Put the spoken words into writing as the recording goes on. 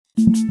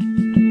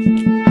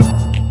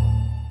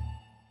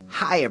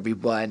Hi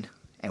everyone,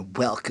 and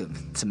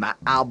welcome to my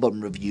album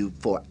review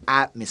for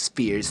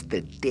Atmospheres the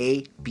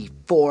day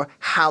before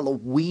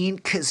Halloween.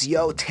 Cause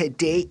yo,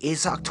 today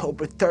is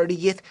October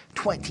 30th,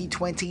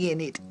 2020, and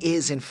it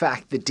is in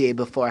fact the day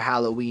before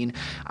Halloween.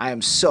 I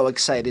am so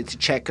excited to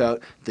check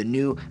out the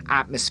new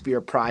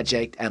Atmosphere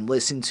project and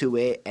listen to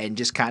it and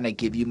just kind of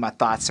give you my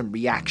thoughts and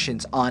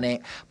reactions on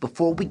it.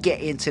 Before we get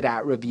into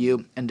that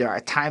review, and there are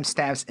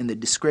timestamps in the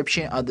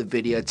description of the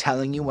video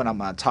telling you when I'm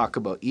going to talk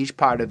about each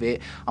part of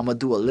it. I'm going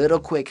to do a little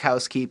quick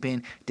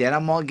housekeeping, then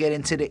I'm going to get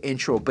into the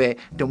intro bit,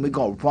 then we're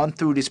going to run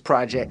through this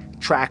project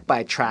track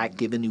by track,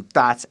 giving you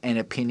thoughts and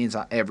opinions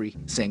on every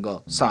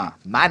single song.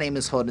 My name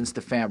is Holden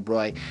Stefan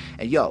Roy,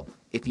 and yo,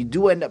 if you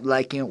do end up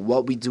liking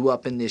what we do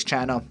up in this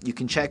channel, you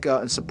can check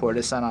out and support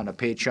us on a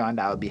Patreon.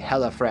 That would be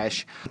hella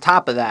fresh. On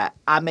top of that,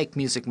 I make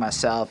music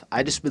myself.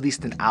 I just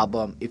released an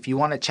album. If you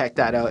want to check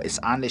that out, it's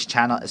on this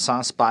channel. It's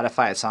on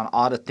Spotify. It's on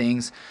all the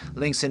things.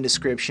 Links in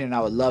description. I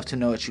would love to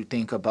know what you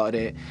think about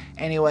it.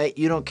 Anyway,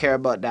 you don't care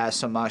about that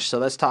so much, so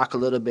let's talk a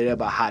little bit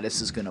about how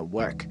this is going to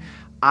work.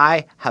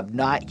 I have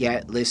not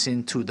yet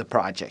listened to the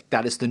project.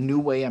 That is the new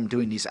way I'm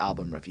doing these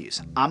album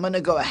reviews. I'm going to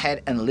go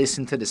ahead and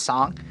listen to the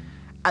song,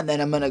 and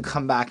then I'm going to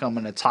come back and I'm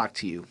going to talk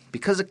to you.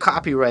 Because of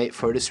copyright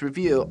for this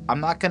review,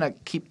 I'm not going to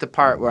keep the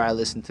part where I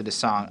listen to the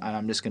song, and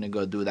I'm just going to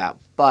go do that.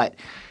 But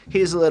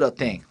here's a little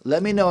thing.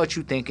 Let me know what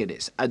you think it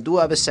is. I do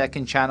have a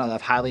second channel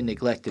I've highly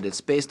neglected. It's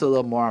based a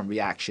little more on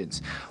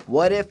reactions.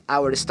 What if I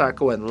were to start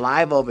going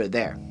live over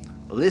there,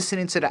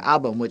 listening to the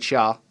album with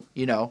y'all,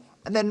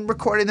 and then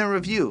recording the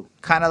review,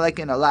 kind of like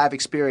in a live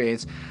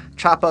experience,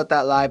 chop out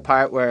that live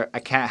part where I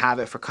can't have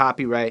it for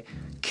copyright,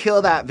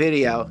 kill that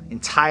video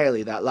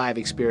entirely, that live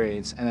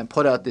experience, and then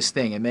put out this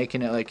thing and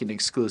making it like an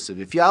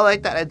exclusive. If y'all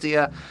like that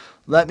idea,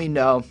 let me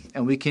know,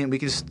 and we can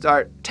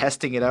start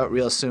testing it out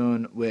real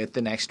soon with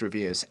the next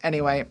reviews.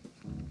 Anyway,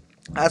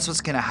 that's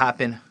what's gonna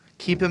happen.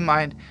 Keep in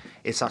mind,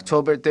 it's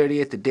October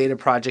 30th, the day the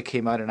project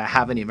came out, and I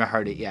haven't even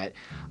heard it yet.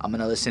 I'm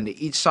going to listen to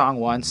each song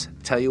once,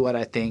 tell you what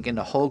I think, and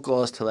the whole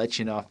goal is to let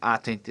you know if I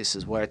think this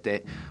is worth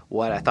it,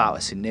 what I thought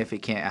was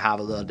significant, and have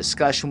a little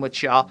discussion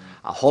with y'all.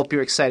 I hope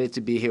you're excited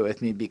to be here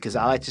with me, because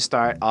I like to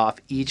start off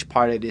each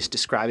part of this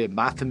describing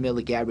my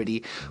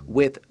familiarity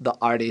with the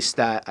artists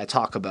that I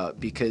talk about,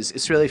 because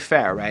it's really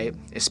fair, right?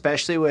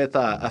 Especially with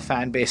a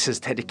fan base as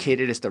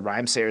dedicated as the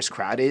Rhymesayers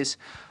crowd is.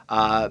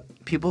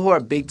 People who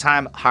are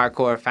big-time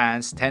hardcore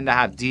fans tend to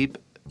have deep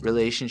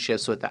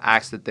relationships with the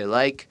acts that they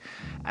like,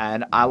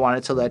 and I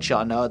wanted to let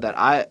y'all know that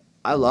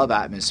I love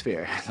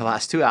Atmosphere. The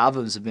last two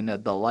albums have been a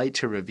delight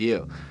to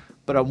review,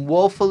 but I'm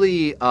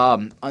woefully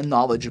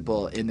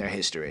unknowledgeable in their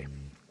history.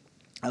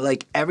 I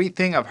like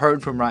everything I've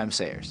heard from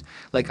Rhymesayers.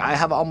 Like, I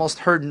have almost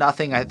heard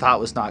nothing I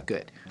thought was not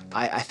good.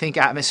 I think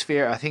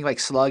Atmosphere, I think like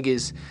Slug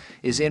is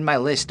in my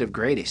list of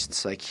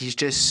greatest. Like, he's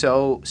just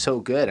so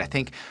good. I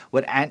think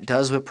what Ant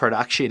does with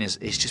production is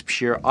just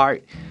pure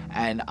art.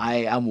 And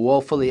I am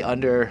woefully I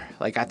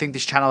think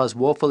this channel is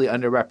woefully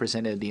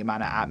underrepresented the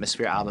amount of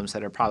Atmosphere albums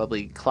that are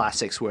probably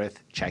classics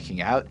worth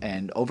checking out.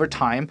 And over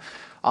time,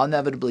 I'll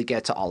inevitably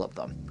get to all of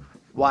them.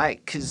 Why?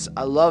 Because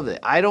I love it.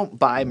 I don't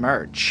buy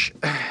merch.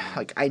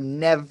 Like, I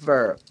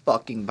never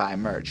fucking buy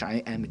merch.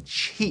 I am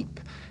cheap.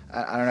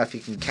 I don't know if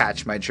you can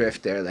catch my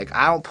drift there. Like,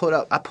 I put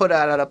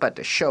that up at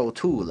the show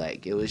too.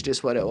 Like, it was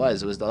just what it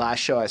was. It was the last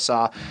show I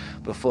saw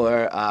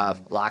before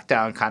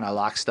lockdown kind of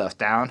locked stuff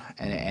down,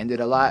 and it ended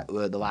a lot.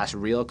 The last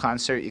real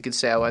concert you could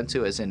say I went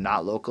to, as in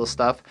not local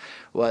stuff,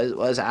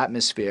 was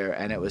Atmosphere,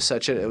 and it was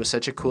such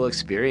a cool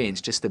experience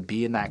just to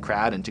be in that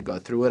crowd and to go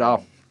through it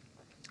all.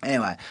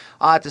 Anyway,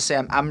 I'll have to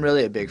say I'm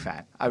really a big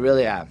fan. I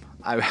really am.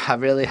 I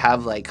really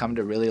have come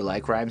to really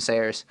like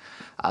Rhymesayers.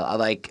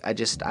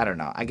 I don't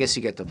know. I guess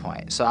you get the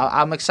point. So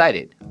I'm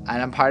excited,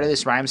 and I'm part of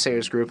this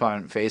Rhymesayers group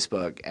on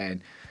Facebook,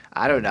 and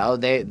I don't know.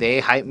 They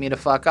hyped me to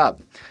fuck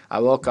up. I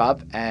woke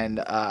up and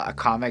a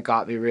comment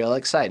got me real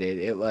excited.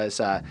 It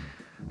was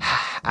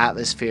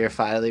Atmosphere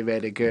finally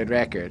made a good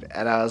record,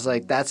 and I was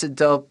like, that's a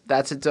dope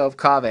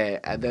comment.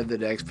 And then the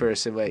next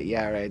person went,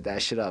 yeah, right,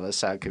 that should almost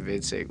sound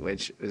convincing,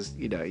 which is,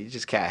 you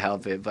just can't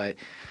help it. But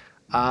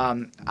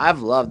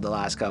I've loved the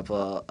last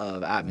couple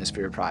of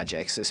Atmosphere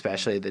projects,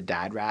 especially the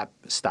dad rap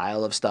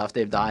style of stuff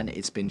they've done.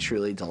 It's been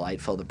truly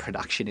delightful. The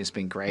production has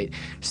been great.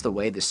 Just the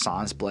way the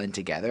songs blend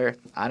together,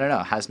 I don't know,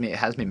 it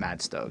has me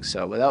mad stoked.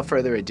 So without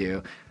further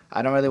ado,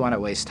 I don't really want to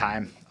waste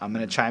time. I'm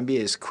going to try and be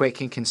as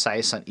quick and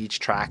concise on each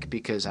track,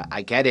 because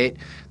I get it.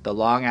 The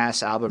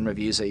long-ass album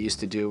reviews I used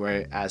to do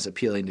were as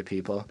appealing to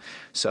people.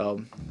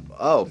 So,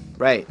 oh,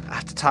 right, I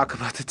have to talk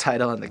about the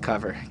title and the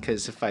cover,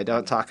 because if I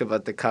don't talk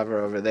about the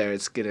cover over there,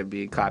 it's going to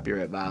be a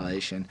copyright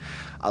violation.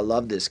 I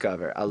love this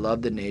cover. I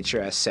love the nature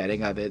and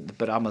setting of it,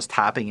 but almost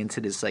tapping into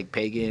this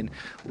pagan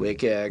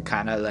Wicca,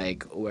 kind of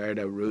where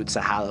the roots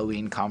of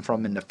Halloween come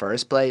from in the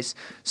first place.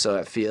 So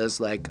it feels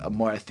like a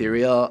more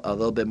ethereal, a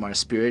little bit more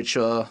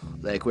spiritual.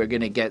 Like, we're going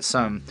to get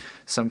some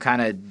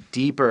kind of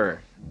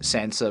deeper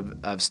sense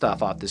of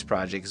stuff off this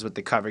project is what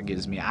the cover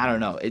gives me. I don't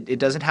know. It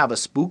doesn't have a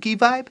spooky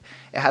vibe.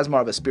 It has more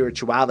of a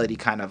spirituality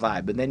kind of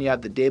vibe. But then you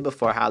have the day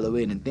before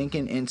Halloween and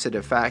thinking into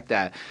the fact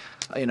that,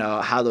 you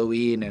know,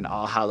 Halloween and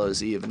All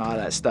Hallows Eve and all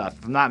that stuff.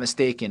 If I'm not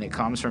mistaken, it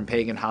comes from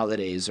pagan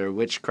holidays or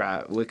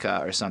witchcraft,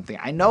 Wicca or something.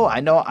 I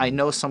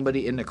know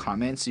somebody in the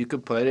comments. You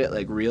could put it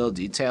like real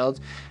detailed.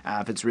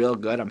 If it's real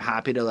good, I'm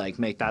happy to like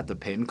make that the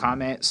pinned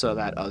comment so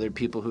that other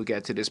people who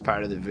get to this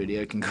part of the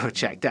video can go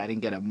check that and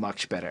get a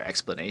much better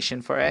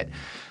explanation for it.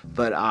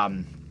 But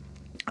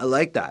I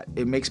like that.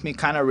 It makes me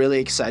kind of really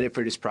excited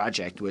for this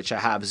project, which I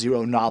have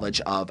zero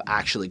knowledge of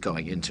actually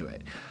going into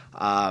it.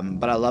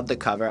 But I love the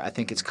cover. I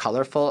think it's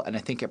colorful and I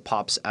think it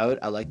pops out.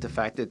 I like the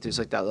fact that there's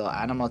like that little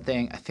animal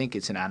thing. I think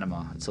it's an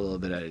animal. It's a little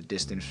bit at a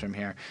distance from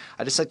here.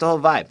 I just like the whole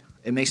vibe.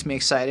 It makes me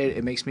excited.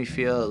 It makes me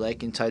feel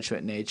like in touch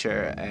with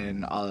nature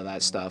and all of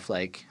that stuff.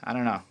 Like, I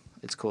don't know.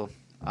 It's cool.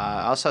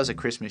 Also has a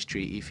Christmas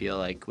tree, you feel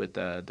like, with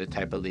the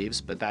type of leaves,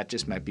 but that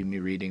just might be me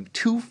reading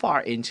too far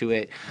into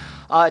it.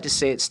 To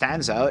say it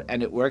stands out,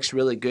 and it works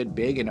really good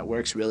big, and it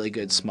works really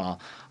good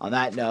small. On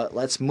that note,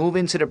 let's move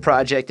into the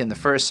project, and the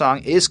first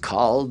song is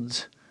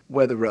called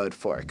Where the Road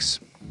Forks.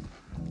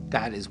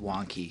 That is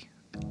wonky.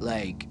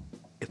 Like,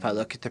 if I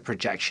look at the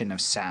projection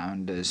of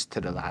sound as to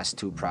the last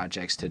two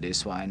projects to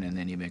this one, and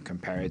then even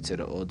compare it to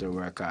the older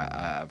work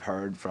I've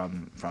heard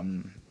from,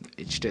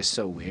 it's just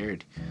so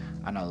weird,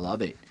 and I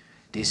love it.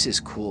 This is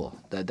cool.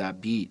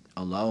 That beat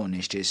alone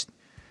is just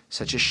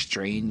such a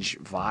strange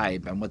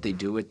vibe. And what they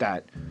do with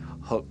that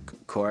hook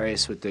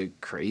chorus with the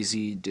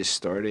crazy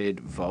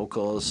distorted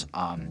vocals,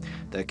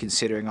 the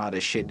considering all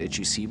the shit that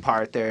you see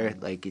part there,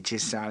 like it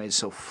just sounded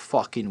so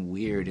fucking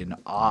weird and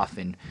off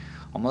and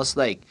almost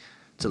like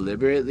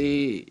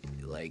deliberately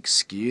like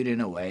skewed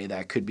in a way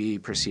that could be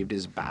perceived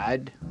as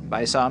bad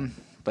by some,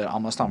 but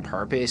almost on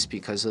purpose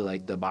because of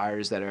like the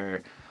bars that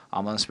are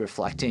almost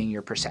reflecting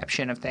your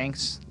perception of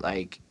things.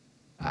 Like,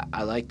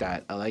 I like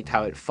that. I liked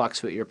how it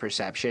fucks with your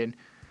perception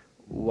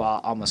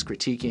while almost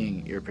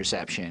critiquing your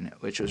perception,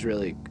 which was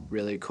really,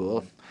 really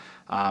cool.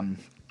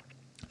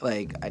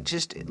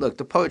 Look,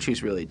 the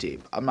poetry's really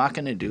deep. I'm not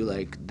going to do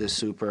like the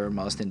super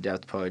most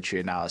in-depth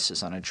poetry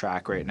analysis on a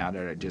track right now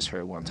that I just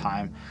heard one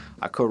time.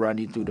 I could run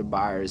you through the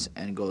bars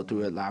and go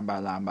through it line by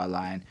line by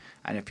line.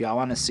 And if y'all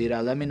want to see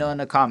that, let me know in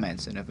the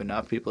comments. And if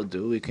enough people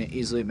do, we can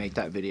easily make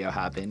that video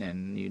happen.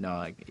 And, you know,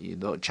 like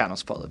the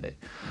channel's full of it.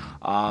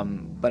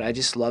 But I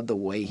just love the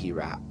way he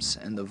raps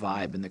and the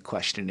vibe and the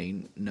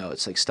questioning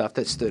notes. Like stuff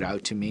that stood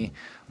out to me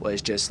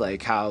was just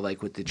like how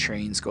like with the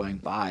trains going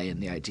by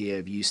and the idea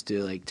of used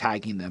to like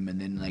tagging them and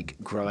then like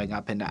growing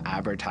up into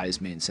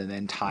advertisements and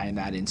then tying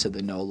that into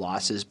the no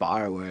losses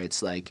bar where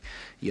it's like,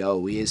 yo,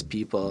 we as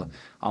people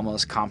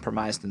almost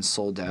compromised and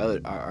sold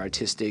out our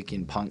artistic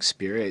and punk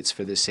spirits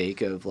for the sake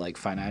of like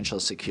financial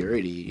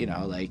security, you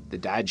know, like the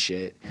dad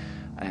shit.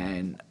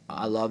 And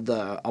I love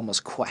the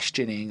almost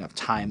questioning of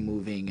time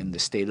moving and the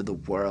state of the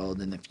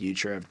world and the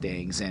future of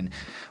things. And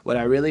what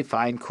I really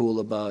find cool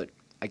about,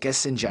 I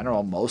guess in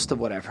general, most of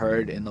what I've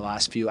heard in the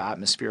last few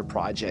Atmosphere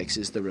projects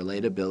is the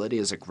relatability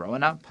as a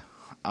growing up.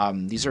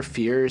 These are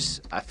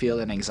fears I feel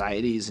and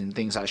anxieties and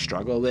things I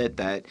struggle with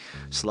that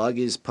Slug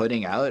is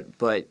putting out,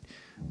 but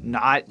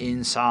not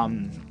in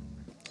some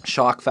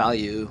shock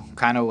value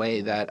kind of way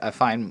that I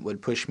find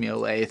would push me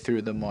away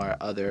through the more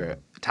other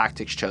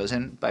tactics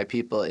chosen by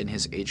people in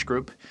his age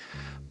group.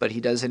 But he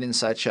does it in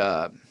such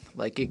a,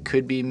 like it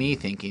could be me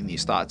thinking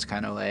these thoughts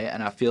kind of way.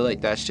 And I feel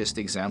like that's just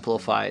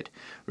exemplified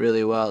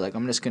really well. Like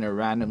I'm just going to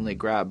randomly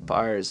grab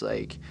bars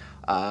like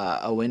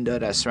a window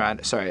that's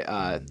surrounded,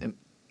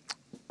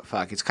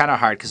 it's kind of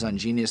hard because on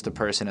Genius the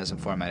person isn't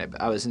formatted.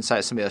 I was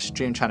inside somebody else's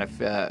stream trying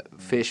to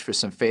fish for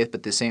some faith,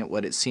 but this ain't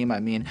what it seemed. I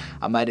mean,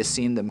 I might have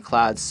seen them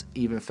clouds,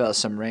 even felt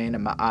some rain,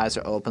 and my eyes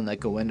are open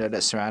like a window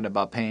that's surrounded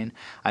by pain.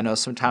 I know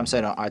sometimes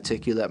I don't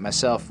articulate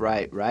myself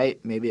right?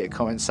 Maybe it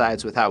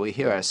coincides with how we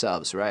hear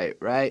ourselves, right?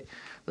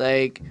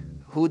 Like,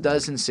 who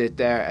doesn't sit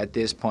there at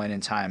this point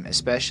in time,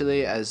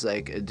 especially as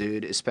like a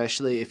dude,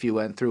 especially if you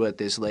went through what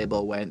this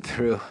label went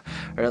through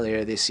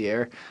earlier this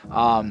year,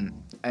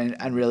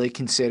 and really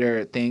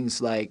consider things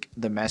like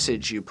the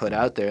message you put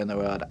out there in the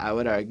world. I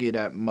would argue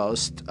that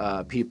most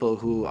people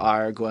who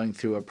are going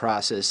through a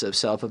process of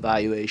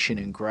self-evaluation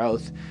and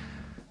growth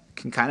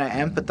can kind of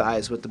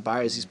empathize with the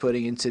bars he's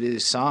putting into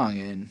this song.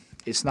 And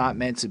it's not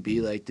meant to be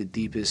like the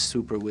deepest,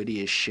 super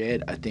wittiest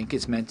shit. I think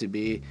it's meant to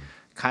be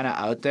kind of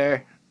out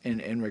there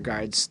in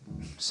regards,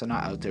 so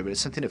not out there, but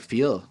it's something to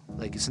feel.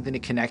 Like it's something to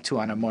connect to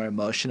on a more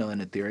emotional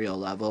and ethereal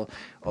level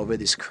over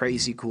this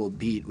crazy cool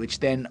beat, which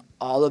then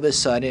all of a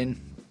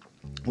sudden,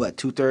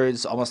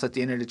 two-thirds, almost at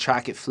the end of the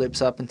track, it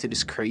flips up into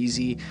this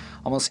crazy,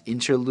 almost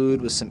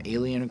interlude with some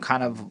alien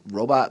kind of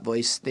robot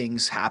voice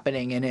things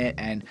happening in it.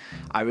 And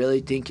I really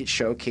think it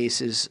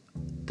showcases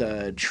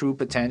the true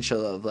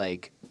potential of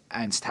like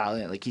Ant's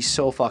talent. Like he's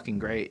so fucking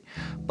great.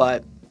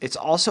 But it's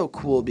also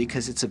cool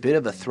because it's a bit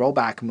of a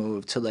throwback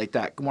move to like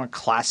that more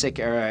classic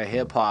era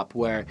hip hop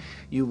where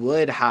you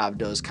would have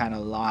those kind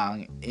of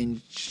long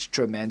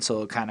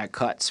instrumental kind of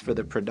cuts for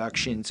the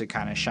production to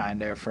kind of shine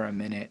there for a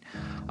minute.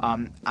 I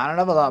don't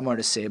have a lot more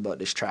to say about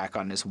this track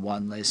on this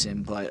one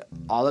listen, but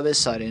all of a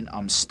sudden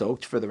I'm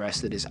stoked for the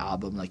rest of this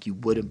album like you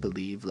wouldn't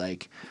believe.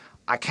 Like,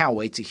 I can't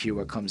wait to hear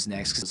what comes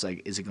next. Cause it's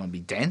like, is it going to be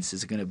dense?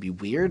 Is it going to be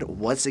weird?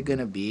 What's it going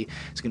to be?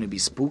 It's going to be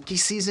spooky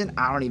season?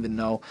 I don't even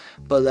know.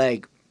 But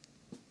like,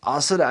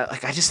 also that,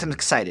 like, I just am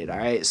excited. All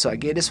right. So I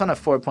gave this one a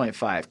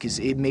 4.5 because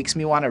it makes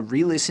me want to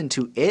re-listen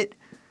to it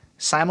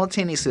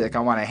simultaneously. Like, I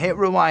want to hit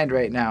rewind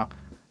right now,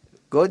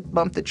 go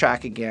bump the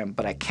track again,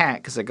 but I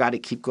can't because I got to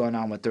keep going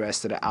on with the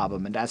rest of the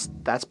album. And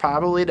that's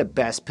probably the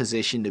best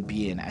position to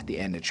be in at the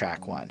end of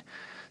track 1.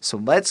 So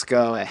let's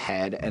go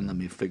ahead and let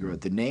me figure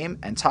out the name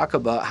and talk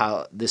about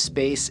how the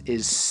space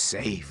is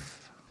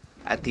safe.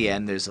 At the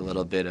end, there's a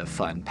little bit of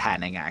fun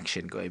panning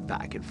action going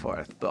back and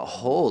forth, but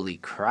holy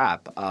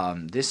crap,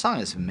 this song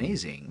is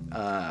amazing.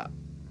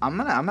 I'm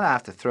gonna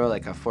have to throw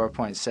like a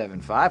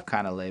 4.75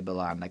 kind of label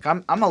on. Like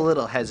I'm a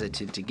little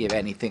hesitant to give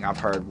anything I've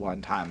heard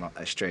one time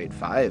a straight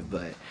 5,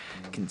 but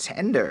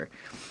contender.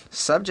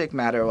 Subject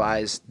matter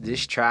wise,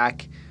 this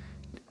track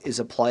is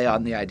a play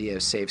on the idea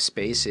of safe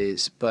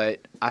spaces,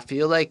 but I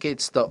feel like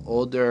it's the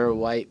older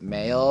white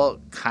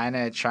male kind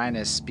of trying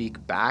to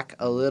speak back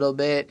a little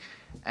bit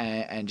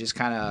and just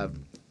kind of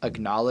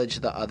acknowledge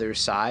the other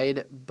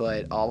side,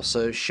 but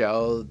also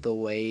show the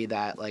way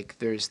that like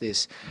there's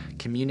this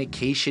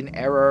communication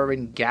error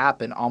and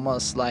gap, and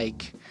almost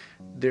like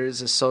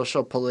there's a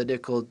social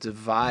political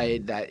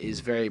divide that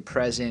is very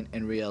present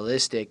and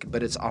realistic,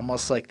 but it's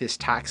almost like this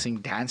taxing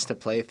dance to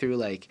play through,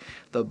 like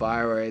the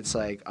bar where it's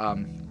like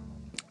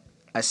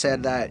I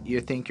said that you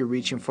think you're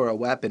reaching for a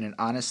weapon, and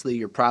honestly,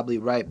 you're probably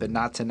right, but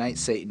not tonight,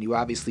 Satan. You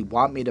obviously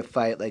want me to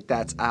fight, like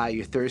that's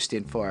you're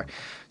thirsting for.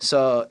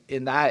 So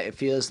in that, it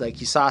feels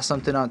like you saw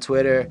something on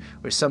Twitter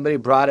where somebody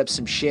brought up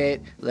some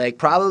shit, like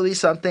probably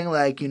something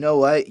like, you know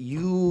what,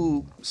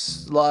 you,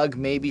 Slug,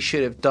 maybe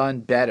should have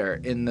done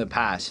better in the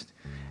past.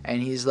 And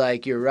he's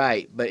like, you're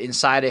right. But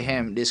inside of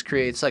him, this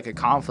creates like a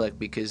conflict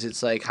because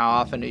it's like, how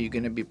often are you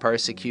going to be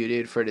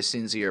persecuted for the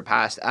sins of your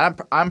past?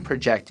 I'm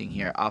projecting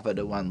here off of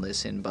the one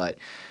listen, but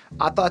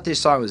I thought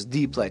this song was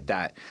deep like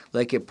that.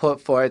 Like it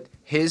put forth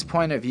his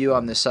point of view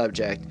on the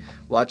subject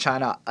while trying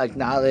to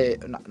acknowledge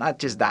not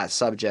just that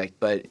subject,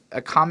 but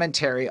a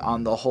commentary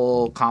on the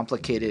whole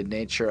complicated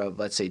nature of,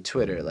 let's say,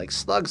 Twitter. Like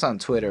Slug's on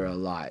Twitter a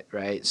lot,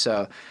 right?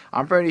 So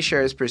I'm pretty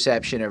sure his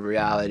perception of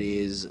reality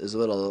is a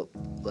little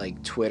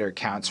like Twitter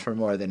counts for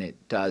more than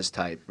it does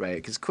type, right?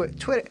 Because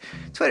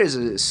Twitter's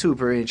a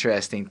super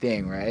interesting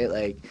thing, right?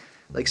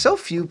 Like so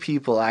few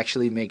people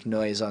actually make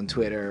noise on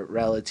Twitter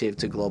relative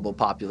to global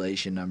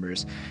population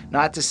numbers.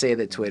 Not to say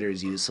that Twitter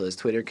is useless.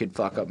 Twitter could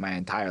fuck up my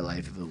entire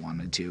life if it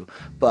wanted to.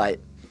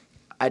 But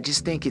I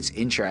just think it's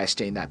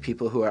interesting that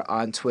people who are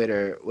on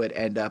Twitter would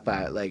end up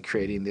at like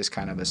creating this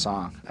kind of a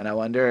song. And I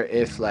wonder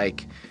if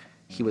like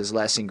he was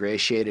less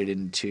ingratiated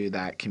into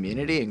that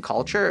community and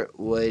culture,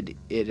 would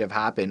it have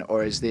happened?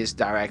 Or is this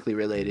directly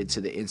related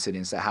to the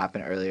incidents that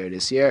happened earlier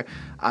this year?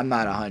 I'm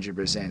not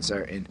 100%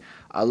 certain.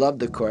 I love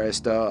the chorus,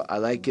 though. I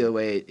like the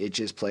way it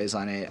just plays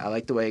on it. I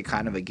like the way it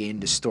kind of, again,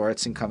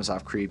 distorts and comes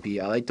off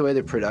creepy. I like the way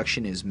the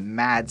production is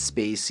mad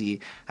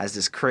spacey, has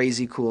this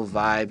crazy cool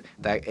vibe.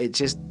 That it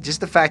just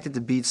the fact that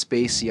the beat's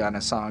spacey on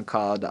a song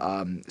called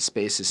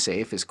Space is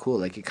Safe is cool.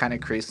 Like, it kind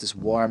of creates this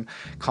warm,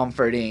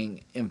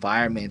 comforting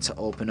environment to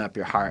open up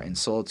your heart and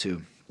soul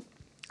to.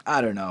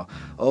 I don't know.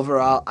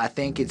 Overall, I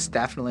think it's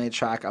definitely a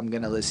track I'm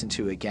going to listen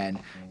to again.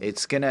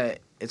 It's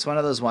one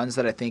of those ones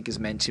that I think is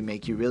meant to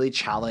make you really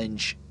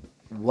challenge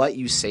what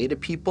you say to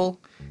people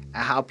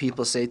and how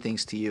people say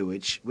things to you,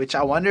 which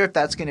I wonder if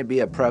that's going to be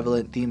a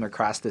prevalent theme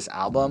across this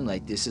album.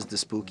 Like, this is the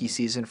spooky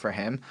season for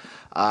him,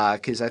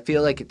 because I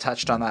feel like it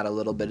touched on that a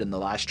little bit in the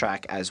last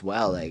track as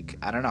well. Like,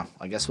 I don't know.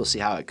 I guess we'll see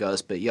how it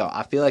goes. But,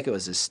 I feel like it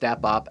was a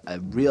step up, a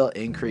real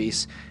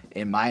increase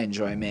in my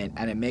enjoyment,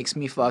 and it makes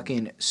me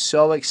fucking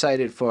so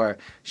excited for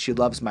She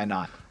Loves My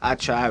Knot. I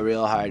try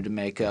real hard to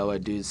make out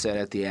what dude said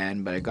at the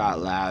end, but it got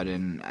loud,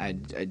 and I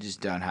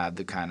just don't have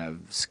the kind of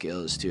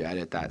skills to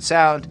edit that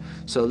sound.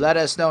 So let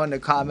us know in the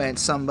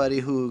comments somebody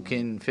who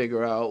can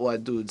figure out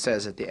what dude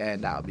says at the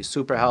end. That would be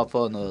super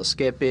helpful, and we'll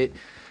skip it.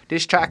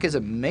 This track is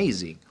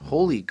amazing.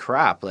 Holy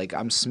crap. Like,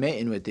 I'm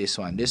smitten with this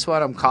one. This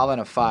one I'm calling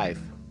a 5.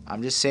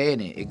 I'm just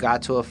saying it. It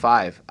got to a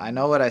 5. I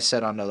know what I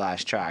said on the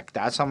last track.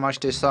 That's how much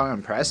this song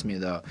impressed me,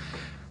 though.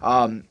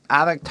 I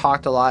haven't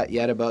talked a lot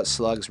yet about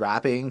Slug's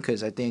rapping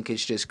because I think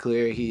it's just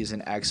clear he's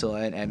an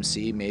excellent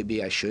MC.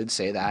 Maybe I should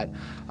say that.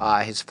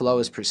 His flow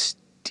is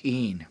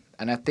pristine.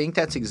 And I think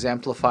that's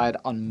exemplified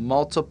on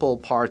multiple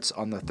parts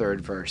on the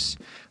third verse.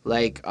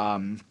 Like,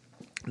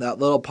 that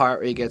little part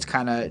where he gets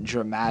kind of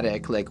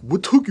dramatic, like,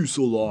 what took you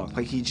so long?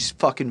 Like, he just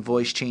fucking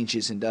voice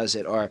changes and does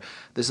it. Or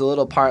there's a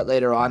little part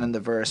later on in the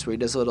verse where he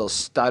does a little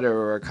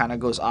stutter or kind of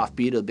goes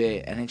offbeat a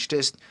bit, and it's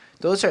just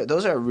those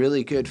are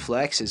really good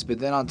flexes. But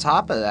then on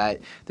top of that,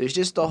 there's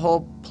just the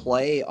whole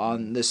play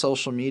on the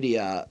social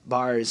media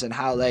bars and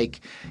how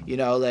like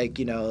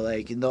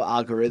no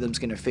algorithm's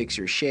gonna fix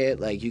your shit.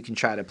 Like you can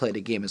try to play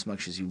the game as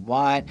much as you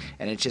want,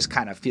 and it just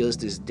kind of feels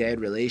this dead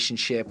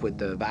relationship with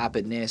the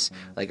vapidness.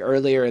 Like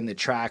earlier in the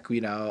track,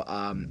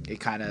 it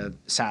kind of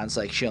sounds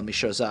like she only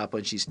shows up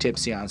when she's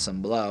tipsy on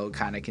some blow,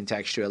 kind of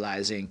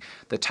contextualizing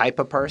the type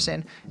of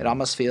person. It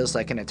almost feels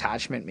like an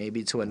attachment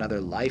maybe to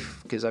another life,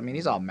 because I mean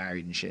he's all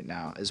married and shit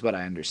now, is what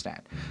I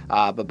understand.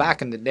 But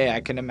back in the day,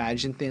 I can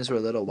imagine things were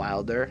a little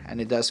wilder, and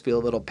it does feel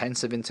a little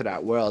pensive into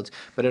that world.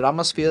 But it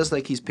almost feels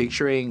like he's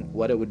picturing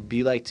what it would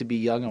be like to be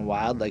young and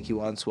wild like he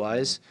once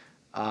was.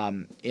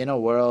 In a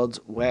world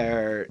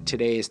where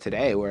today is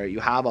today, where you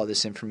have all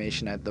this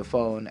information at the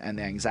phone and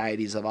the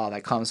anxieties of all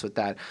that comes with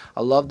that.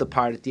 I love the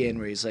part at the end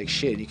where he's like,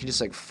 shit, you can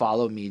just like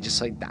follow me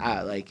just like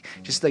that. Like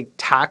just like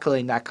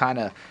tackling that kind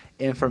of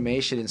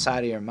information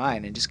inside of your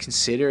mind and just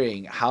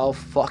considering how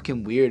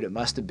fucking weird it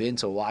must have been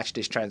to watch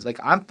this trans. Like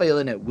I'm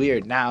feeling it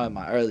weird now in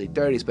my early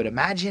 30s, but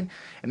imagine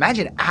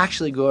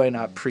actually growing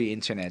up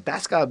pre-internet.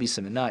 That's gotta be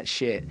some nut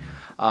shit.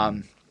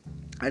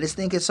 I just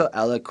think it's so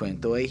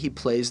eloquent the way he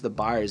plays the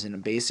bars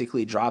and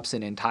basically drops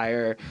an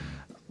entire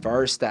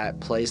verse that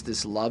plays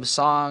this love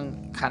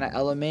song kind of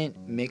element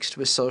mixed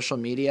with social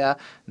media,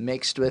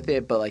 mixed with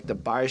it, but like the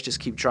bars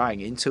just keep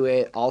drawing into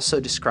it. Also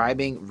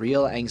describing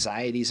real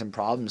anxieties and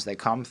problems that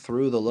come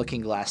through the looking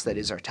glass that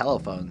is our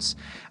telephones.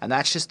 And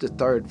that's just the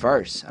third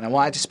verse. And I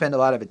wanted to spend a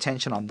lot of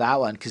attention on that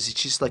one because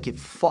it's just like it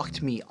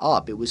fucked me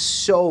up. It was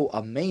so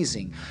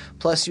amazing.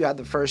 Plus you had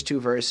the first two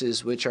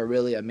verses, which are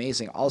really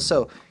amazing.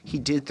 Also, he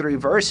did 3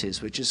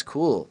 verses, which is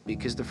cool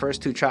because the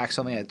first 2 tracks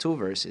only had 2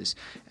 verses.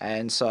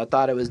 And so I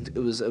thought it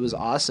was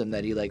awesome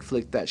that he like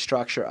flicked that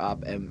structure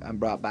up and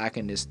brought back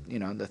in this,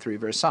 the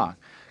 3-verse song.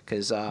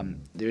 Because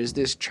there's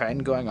this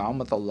trend going on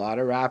with a lot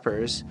of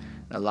rappers.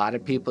 A lot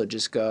of people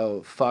just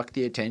go, fuck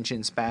the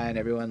attention span.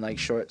 Everyone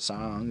likes short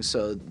songs.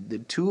 So the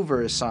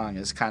 2-verse song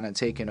is kind of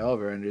taken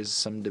over, and there's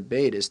some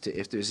debate as to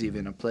if there's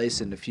even a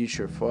place in the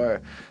future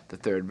for the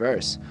 3rd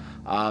verse.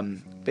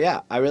 But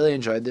yeah, I really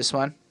enjoyed this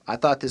one. I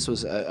thought this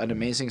was an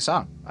amazing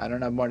song. I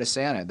don't have more to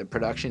say on it. The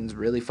production's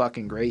really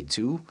fucking great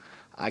too.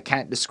 I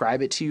can't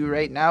describe it to you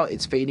right now.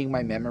 It's fading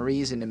my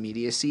memories and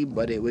immediacy,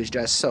 but it was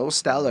just so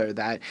stellar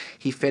that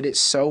he fit it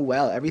so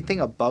well. Everything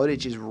about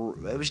it it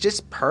was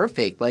just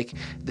perfect. Like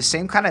the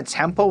same kind of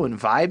tempo and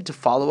vibe to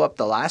follow up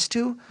the last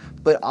 2,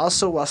 but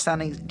also while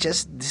sounding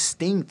just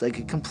distinct, like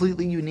a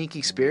completely unique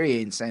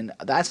experience. And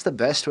that's the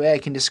best way I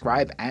can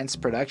describe Ant's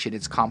production.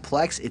 It's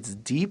complex, it's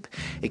deep.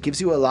 It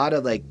gives you a lot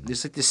of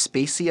there's like this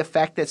spacey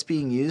effect that's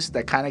being used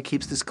that kind of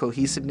keeps this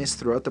cohesiveness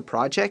throughout the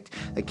project,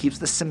 that keeps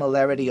the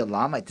similarity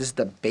along. Like this is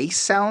the bass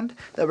sound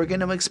that we're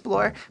going to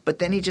explore, but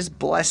then he just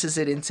blesses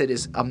it into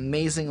this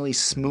amazingly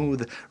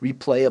smooth,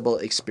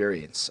 replayable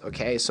experience.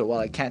 Okay, so while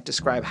I can't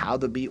describe how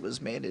the beat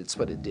was made, it's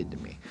what it did to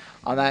me.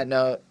 On that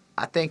note,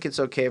 I think it's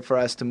okay for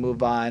us to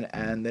move on,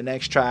 and the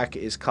next track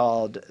is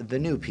called The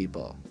New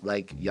People.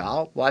 Like,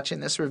 y'all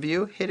watching this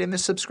review, hitting the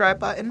subscribe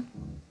button.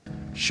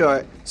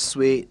 Short,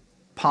 sweet,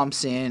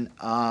 pumps in.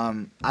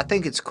 I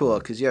think it's cool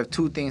because you have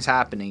 2 things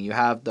happening. You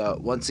have the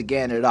Once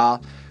Again It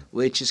All,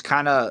 which is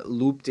kind of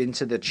looped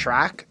into the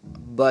track,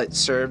 but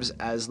serves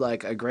as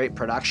like a great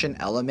production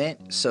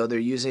element. So they're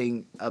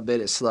using a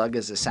bit of Slug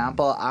as a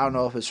sample. I don't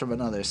know if it's from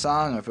another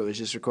song or if it was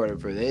just recorded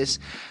for this.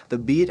 The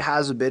beat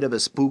has a bit of a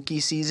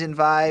spooky season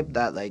vibe,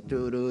 that like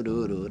do do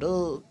do do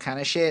do kind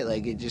of shit.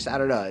 Like it just, I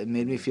don't know, it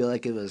made me feel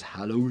like it was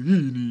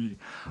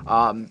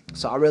Halloween-y.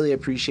 So I really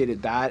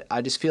appreciated that.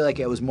 I just feel like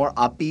it was more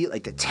upbeat,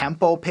 like the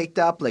tempo picked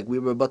up, like we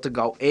were about to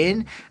go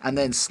in, and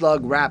then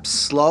Slug raps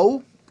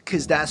slow,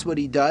 because that's what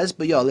he does.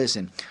 But yo,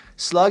 listen,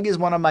 Slug is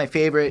one of my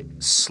favorite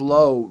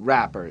slow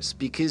rappers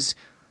because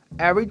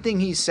everything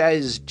he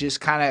says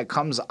just kind of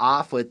comes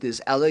off with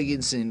this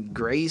elegance and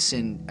grace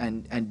and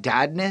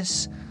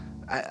dadness.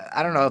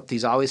 I don't know if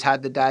he's always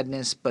had the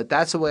dadness, but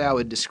that's the way I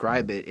would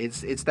describe it.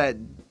 It's that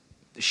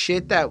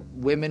shit that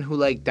women who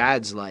like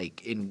dads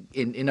like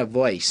in a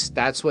voice.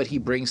 That's what he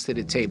brings to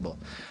the table.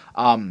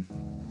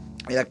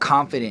 That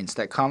confidence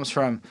that comes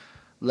from,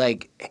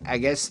 like, I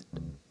guess,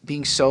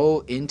 being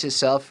so into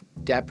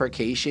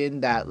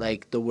self-deprecation that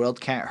like the world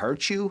can't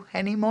hurt you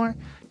anymore.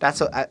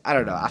 That's I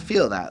don't know. I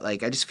feel that.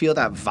 Like I just feel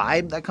that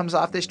vibe that comes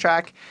off this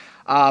track.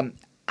 I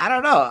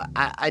don't know.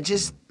 I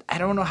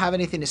don't have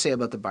anything to say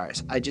about the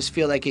bars. I just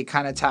feel like it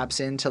kind of taps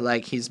into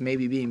like he's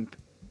maybe being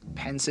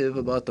pensive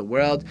about the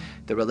world,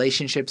 the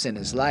relationships in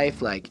his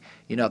life, like,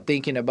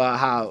 thinking about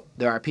how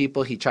there are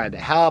people he tried to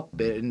help,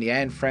 but in the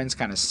end friends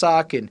kind of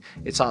suck and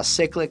it's all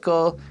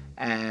cyclical.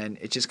 And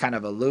it's just kind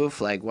of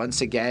aloof. Like,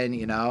 once again,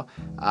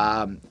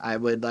 I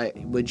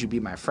would you be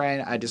my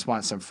friend? I just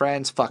want some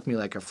friends. Fuck me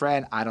like a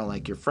friend. I don't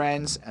like your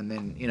friends. And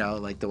then,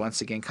 like the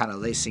once again kind of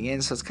lacing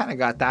in. So it's kind of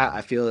got that,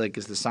 I feel like,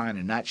 is the song in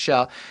a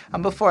nutshell.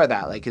 And before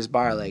that, like his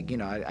bar, like,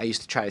 I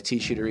used to try to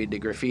teach you to read the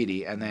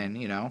graffiti. And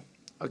then,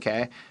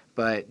 okay,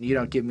 but you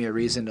don't give me a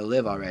reason to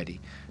live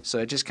already. So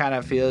it just kind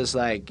of feels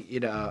like,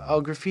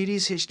 oh,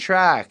 graffiti's his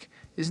track.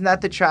 Isn't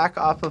that the track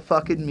off of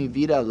fucking Mi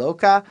Vida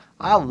Loca?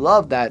 I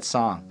love that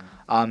song.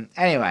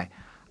 Anyway,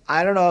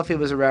 I don't know if it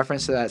was a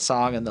reference to that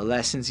song and the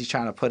lessons he's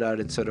trying to put out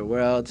into the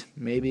world.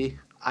 Maybe.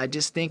 I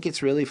just think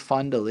it's really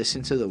fun to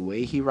listen to the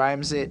way he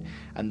rhymes it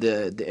and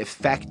the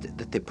effect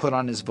that they put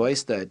on his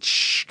voice. The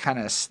kind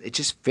of, it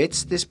just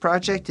fits this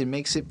project and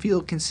makes it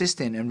feel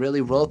consistent and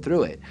really roll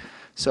through it.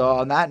 So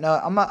on that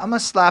note, I'm gonna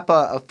slap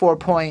a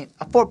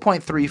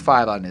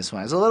 4.35 on this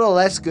one. It's a little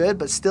less good,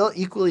 but still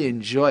equally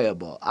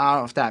enjoyable. I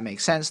don't know if that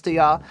makes sense to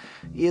y'all.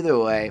 Either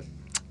way,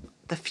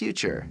 the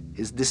future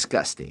is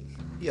disgusting.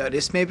 Yo,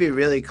 this may be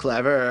really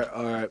clever,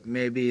 or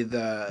maybe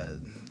the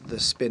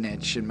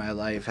spinach in my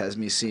life has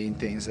me seeing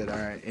things that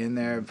aren't in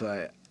there,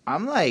 but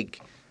I'm like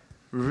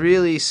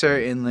really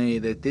certainly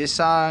that this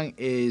song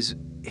is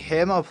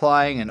him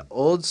applying an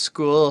old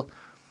school,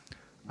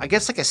 I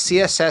guess like a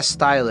CSS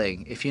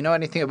styling. If you know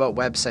anything about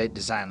website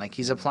design, like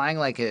he's applying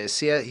like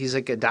he's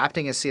like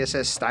adopting a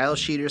CSS style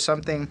sheet or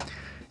something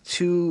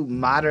to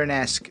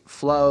modern-esque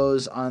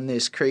flows on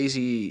this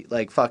crazy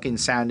like fucking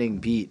sounding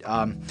beat.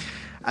 And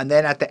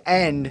then at the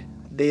end,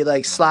 they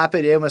like slap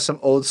it in with some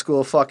old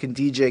school fucking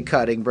DJ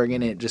cutting,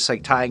 bringing it, just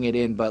like tying it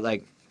in. But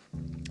like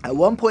at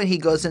one point he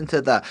goes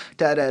into the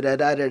da da da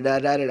da da da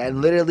da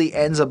and literally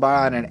ends a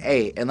bar on an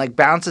A and like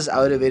bounces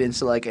out of it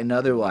into like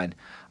another one.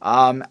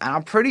 And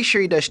I'm pretty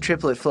sure he does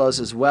triplet flows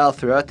as well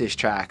throughout this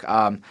track.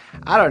 I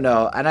don't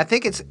know. And I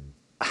think it's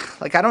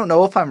like, I don't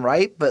know if I'm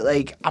right, but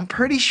like I'm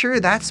pretty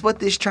sure that's what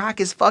this track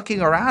is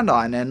fucking around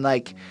on. And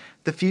like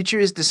the future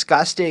is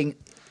disgusting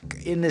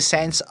in the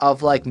sense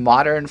of like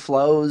modern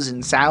flows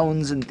and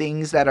sounds and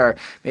things that are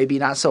maybe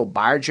not so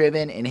bar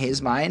driven in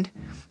his mind.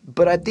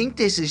 But I think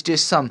this is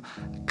just some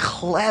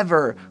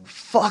clever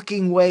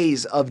fucking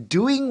ways of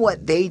doing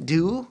what they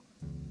do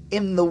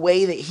in the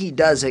way that he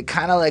does it,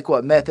 kind of like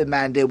what Method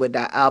Man did with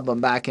that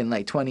album back in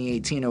like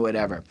 2018 or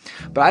whatever.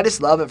 But I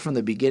just love it from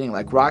the beginning.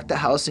 Like, rock the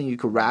house and you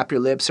could wrap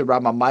your lips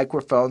around my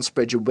microphone,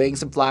 spread your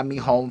wings and fly me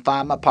home,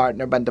 find my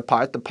partner, but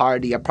depart the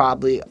party. I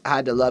probably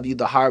had to love you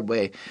the hard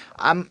way.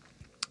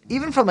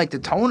 Even from like the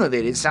tone of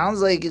it, it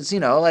sounds like it's, you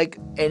know, like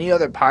any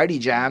other party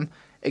jam,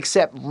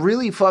 except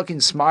really fucking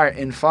smart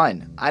and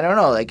fun. I don't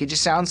know, like it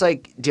just sounds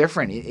like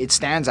different. It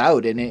stands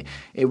out and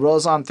it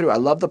rolls on through. I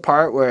love the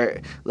part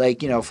where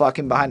like, you know,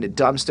 fucking behind a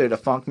dumpster, the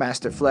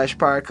Funkmaster Flesh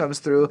part comes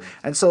through.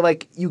 And so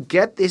like you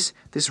get this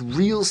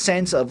real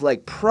sense of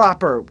like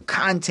proper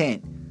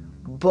content,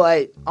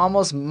 but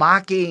almost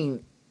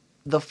mocking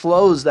the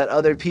flows that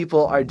other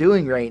people are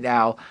doing right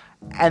now.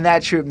 And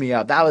that tripped me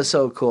up. That was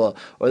so cool.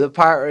 Or the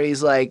part where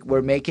he's like,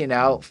 we're making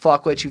out,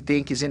 fuck what you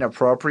think is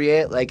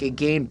inappropriate. Like,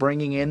 again,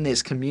 bringing in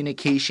this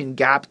communication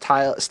gap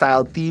style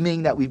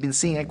theming that we've been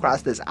seeing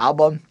across this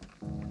album.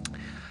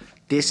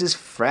 This is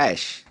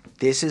fresh.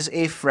 This is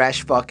a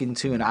fresh fucking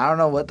tune. I don't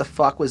know what the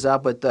fuck was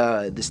up with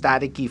the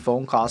staticky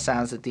phone call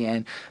sounds at the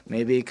end.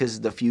 Maybe because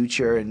of the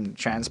future and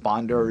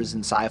transponders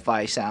and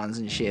sci-fi sounds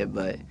and shit.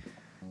 But,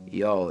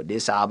 yo,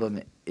 this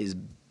album is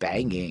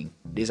banging.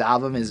 This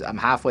album is, I'm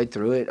halfway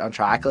through it on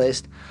track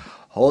list.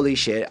 Holy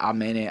shit,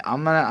 I'm in it.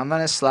 I'm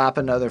gonna slap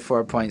another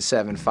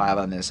 4.75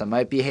 on this. I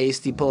might be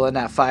hasty pulling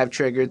that 5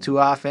 trigger too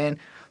often,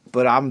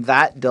 but I'm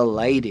that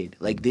delighted.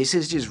 Like, this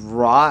is just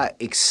raw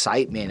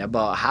excitement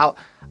about how,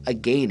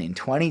 again, in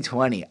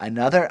 2020,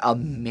 another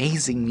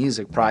amazing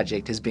music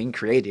project has been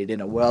created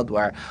in a world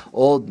where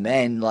old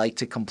men like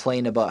to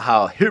complain about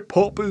how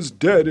hip-hop is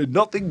dead and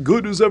nothing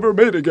good is ever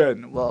made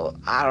again. Well,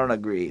 I don't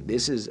agree.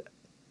 This is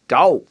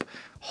dope.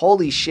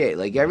 Holy shit.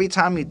 Like, every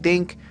time you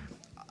think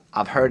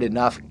I've heard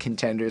enough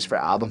contenders for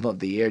album of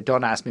the year,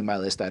 don't ask me my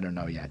list, I don't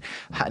know yet.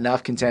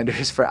 Enough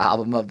contenders for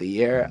album of the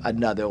year,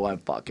 another one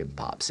fucking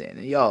pops in.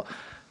 And yo,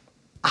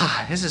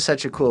 this is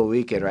such a cool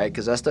weekend, right?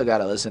 Because I still got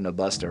to listen to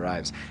Busta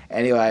Rhymes.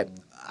 Anyway,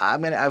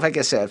 I'm going to, like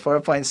I said,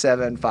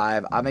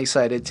 4.75. I'm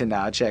excited to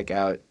now check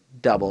out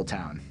Double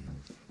Town.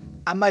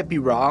 I might be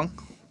wrong,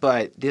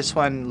 but this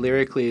one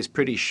lyrically is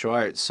pretty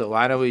short, so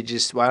why don't we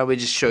just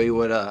show you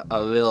what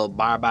a little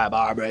bar by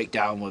bar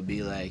breakdown would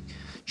be like.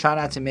 Try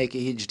not to make a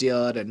huge deal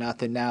out of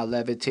nothing now.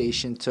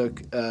 Levitation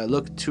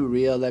looked too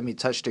real. Let me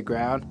touch the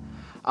ground.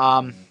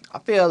 I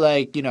feel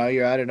like, you know,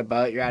 you're out and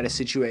about, you're at a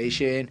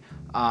situation,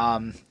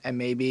 and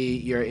maybe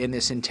you're in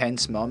this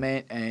intense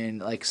moment and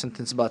like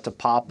something's about to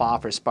pop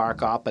off or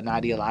spark off, an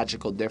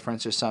ideological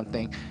difference or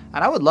something.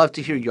 And I would love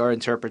to hear your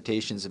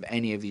interpretations of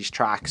any of these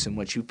tracks and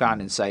what you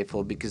found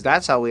insightful, because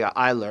that's how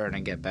I learn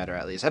and get better,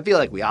 at least. I feel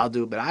like we all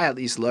do, but I at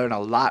least learn a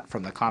lot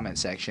from the comment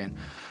section.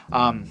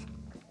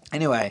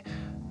 Anyway,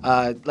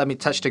 let me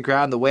touch the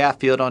ground. The way I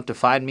feel don't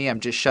define me. I'm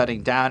just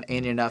shutting down.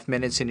 Ain't enough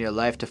minutes in your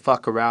life to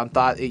fuck around.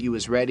 Thought that you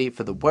was ready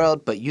for the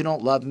world, but you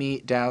don't love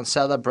me down.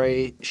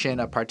 Celebration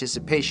of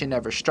participation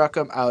never struck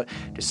 'em out.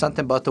 There's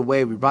something about the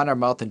way we run our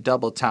mouth in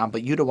Double Town,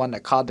 but you the one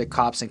that called the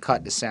cops and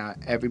cut the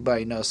sound.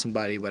 Everybody knows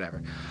somebody,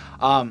 whatever.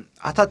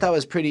 I thought that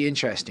was pretty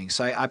interesting.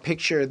 So I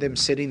picture them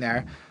sitting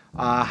there,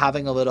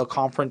 having a little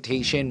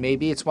confrontation.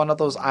 Maybe it's one of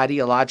those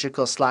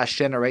ideological /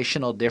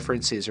 generational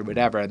differences or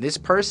whatever. And this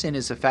person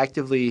is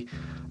effectively,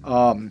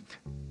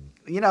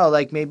 you know,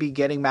 like maybe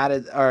getting mad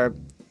at, or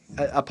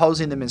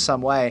opposing them in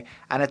some way,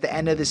 and at the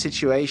end of the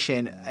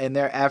situation, in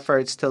their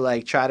efforts to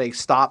like try to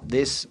stop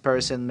this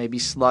person, maybe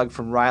Slug,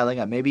 from riling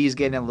up, maybe he's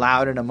getting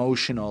loud and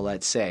emotional,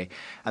 let's say,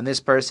 and this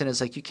person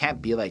is like, you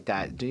can't be like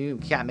that, you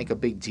can't make a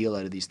big deal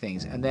out of these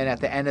things. And then at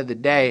the end of the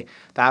day,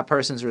 that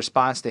person's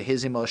response to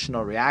his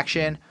emotional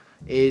reaction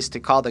is to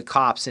call the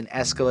cops and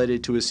escalate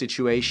it to a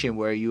situation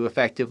where you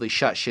effectively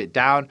shut shit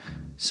down.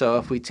 So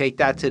if we take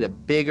that to the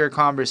bigger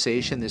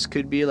conversation, this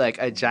could be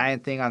like a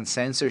giant thing on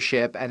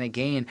censorship, and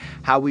again,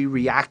 how we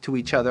react to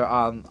each other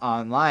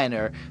online,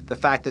 or the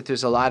fact that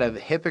there's a lot of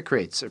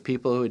hypocrites or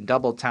people who in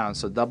double town.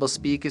 So double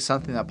speak is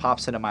something that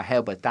pops into my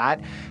head with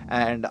that.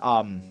 And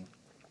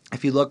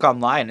if you look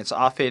online, it's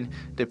often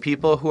the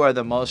people who are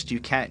the most "you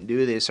can't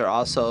do this" are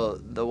also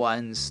the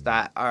ones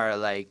that are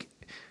like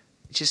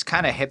just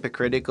kind of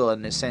hypocritical,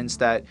 in the sense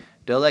that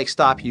they'll like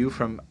stop you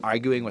from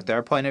arguing with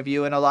their point of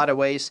view in a lot of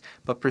ways,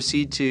 but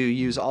proceed to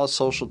use all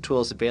social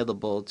tools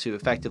available to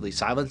effectively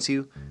silence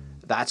you.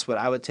 That's what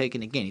I would take.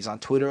 And again, he's on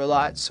Twitter a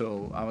lot,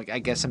 so I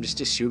guess I'm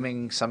just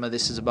assuming some of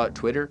this is about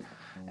Twitter.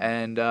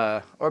 And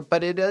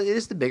but it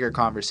is the bigger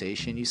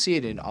conversation. You see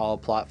it in all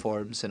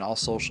platforms and all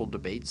social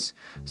debates.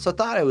 So I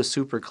thought it was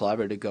super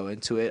clever to go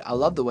into it. I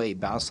love the way he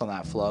bounced on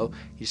that flow.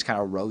 He just kind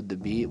of rode the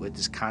beat with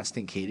this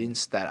constant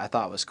cadence that I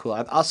thought was cool.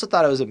 I also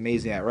thought it was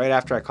amazing that right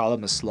after I call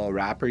him a slow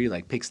rapper, he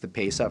like picks the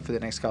pace up for the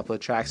next couple of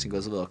tracks and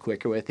goes a little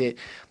quicker with it,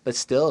 but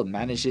still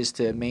manages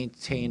to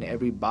maintain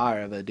every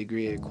bar of a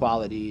degree of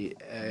quality,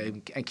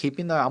 and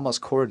keeping the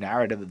almost core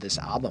narrative of this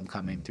album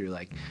coming through.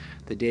 Like,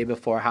 the day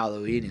before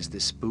Halloween is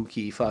this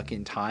spooky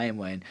fucking time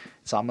when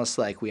it's almost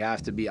like we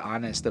have to be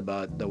honest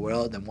about the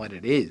world and what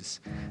it is.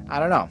 I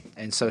don't know.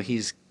 And so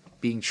he's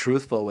being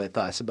truthful with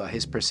us about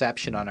his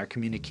perception on our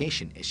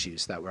communication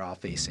issues that we're all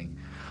facing.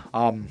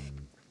 I'm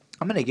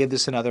going to give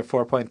this another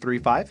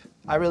 4.35.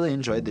 I really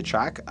enjoyed the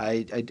track.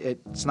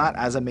 It's not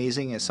as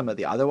amazing as some of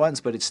the other ones,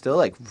 but it's still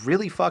like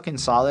really fucking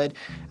solid.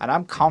 And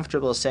I'm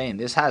comfortable saying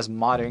this has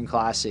modern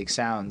classic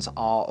sounds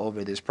all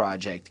over this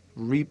project.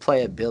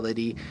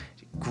 Replayability,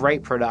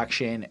 great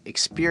production,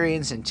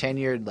 experience and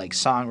tenured like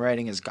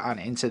songwriting has gone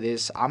into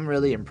this. I'm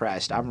really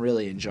impressed. I'm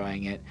really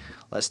enjoying it.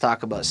 Let's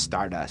talk about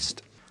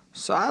Stardust.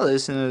 So I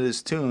listened to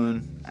this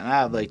tune, and I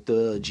have like the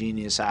little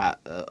Genius app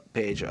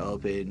page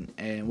open,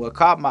 and what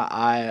caught my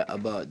eye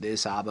about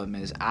this album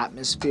is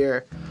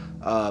Atmosphere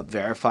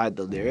verified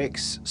the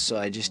lyrics, so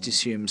I just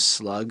assumed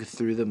Slug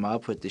threw them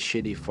up with the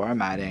shitty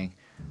formatting.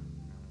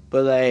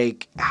 But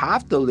like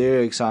half the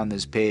lyrics on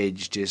this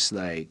page just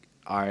like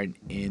aren't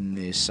in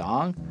this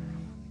song.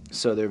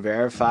 So they're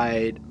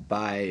verified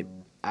by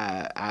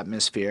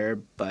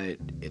Atmosphere, but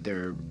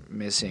they're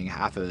missing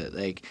half of it.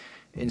 Like,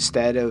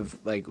 instead of,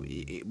 like,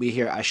 we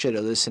hear "I should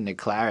have listened to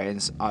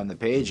Clarence" on the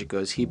page, it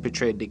goes, "He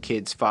portrayed the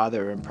kid's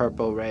father in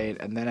Purple Rain."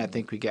 And then I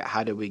think we get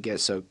 "How did we get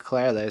so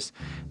careless?"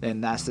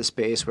 Then that's the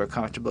space where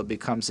comfortable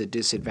becomes a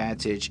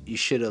disadvantage. You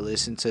should have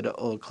listened to the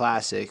old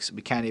classics.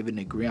 We can't even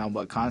agree on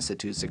what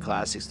constitutes the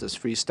classics. Those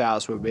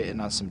freestyles were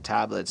written on some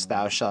tablets.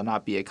 Thou shalt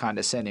not be a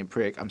condescending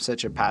prick. I'm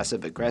such a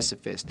passive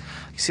aggressivist.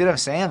 You see what I'm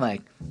saying?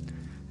 Like,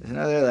 there's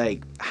another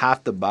like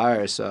half the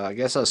bar, so I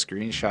guess I'll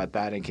screenshot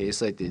that in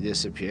case like they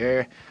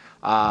disappear.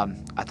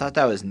 I thought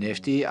that was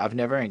nifty. I've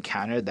never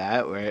encountered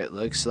that where it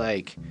looks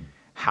like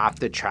half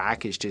the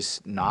track is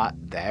just not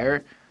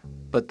there,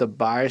 but the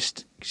bars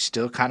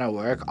still kind of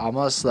work.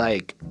 Almost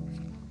like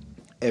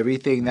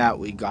everything that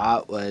we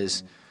got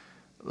was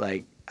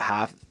like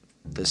half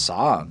the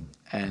song,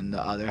 and the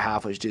other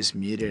half was just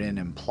muted and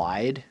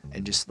implied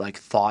and just like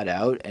thought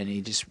out, and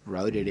he just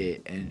wrote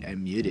it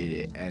and muted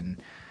it.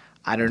 And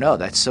I don't know,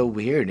 that's so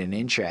weird and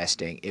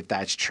interesting if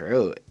that's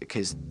true,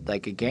 because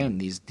like again,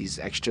 these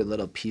extra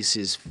little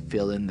pieces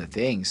fill in the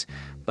things,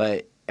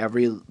 but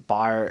every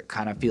bar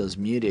kind of feels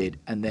muted,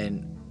 and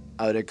then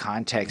out of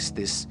context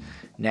this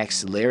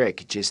next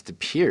lyric just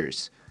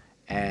appears.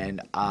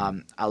 And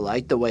I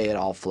like the way it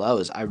all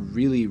flows. I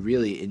really,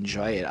 really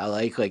enjoy it. I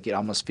like it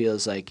almost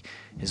feels like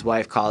his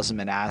wife calls him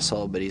an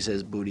asshole, but he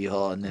says booty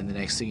hole, and then the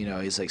next thing you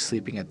know, he's like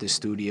sleeping at the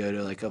studio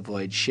to like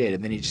avoid shit,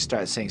 and then he just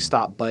starts saying,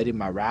 "Stop biting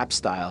my rap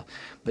style."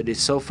 But it's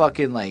so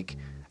fucking like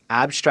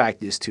abstract,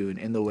 this tune,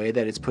 in the way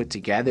that it's put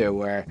together,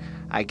 where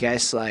I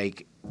guess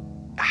like,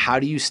 how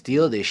do you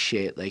steal this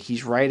shit? Like,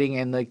 he's writing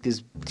in like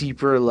this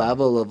deeper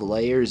level of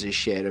layers of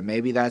shit, or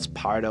maybe that's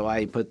part of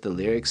why he put the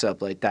lyrics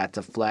up like that,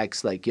 to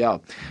flex like,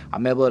 yo,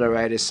 I'm able to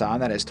write a song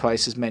that has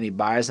twice as many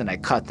bars and I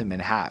cut them in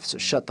half, so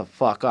shut the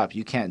fuck up,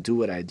 you can't do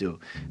what I do.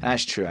 And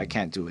that's true, I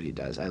can't do what he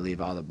does, I leave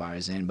all the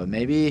bars in, but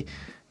maybe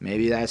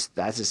that's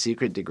a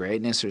secret to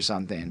greatness or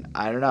something.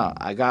 I don't know,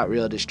 I got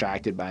real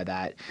distracted by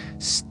that.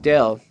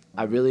 Still,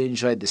 I really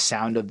enjoyed the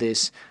sound of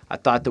this. I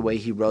thought the way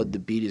he rode the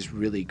beat is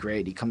really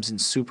great. He comes in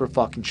super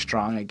fucking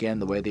strong again.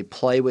 The way they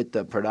play with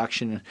the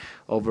production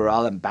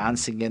overall and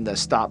bouncing in the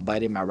 "stop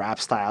biting my rap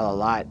style" a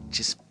lot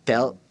just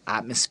felt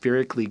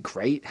atmospherically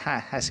great.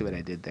 I see what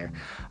I did there.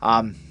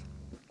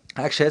 I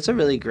Actually, that's a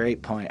really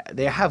great point.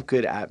 They have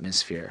good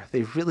atmosphere.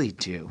 They really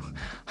do.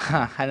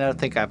 I don't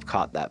think I've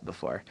caught that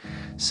before.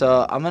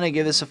 So I'm gonna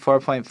give this a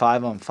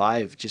 4.5 on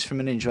 5, just from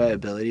an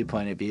enjoyability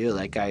point of view.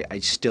 Like I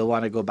still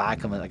want to go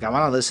back and like I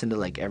want to listen to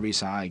like every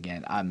song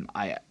again.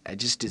 I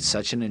just did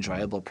such an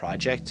enjoyable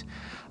project.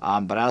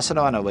 But I also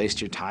don't want to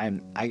waste your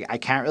time. I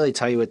can't really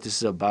tell you what this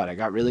is about. I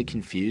got really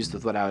confused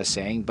with what I was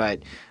saying,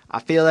 but I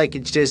feel like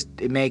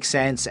it makes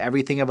sense.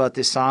 Everything about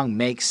this song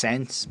makes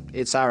sense.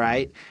 It's all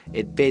right.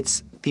 It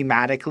fits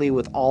thematically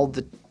with all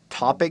the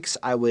topics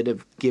I would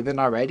have given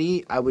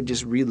already. I would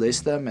just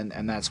relist them,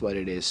 and that's what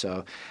it is.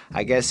 So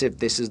I guess if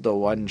this is the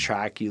one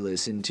track you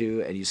listen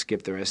to and you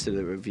skip the rest of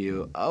the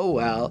review, oh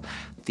well.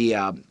 The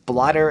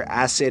bladder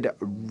acid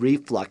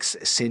reflux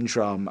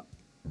syndrome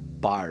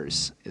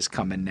bars is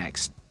coming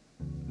next.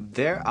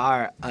 There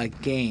are,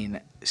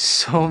 again,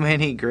 so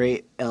many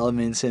great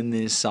elements in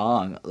this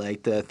song,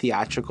 like the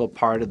theatrical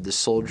part of the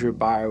soldier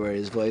bar where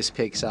his voice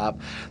picks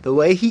up, the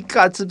way he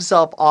cuts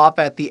himself off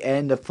at the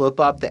end to flip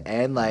up the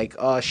end, like,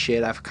 oh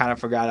shit, I kind of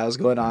forgot I was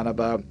going on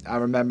about. I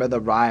remember the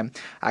rhyme,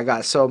 I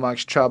got so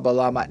much trouble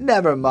on my,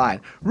 never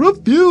mind,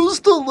 refuse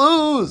to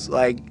lose,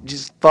 like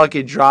just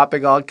fucking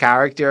dropping all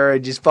character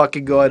and just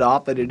fucking going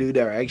off in a new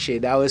direction.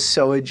 That was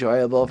so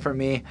enjoyable for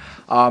me.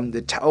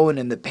 The tone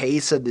and the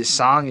pace of this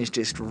song is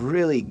just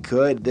really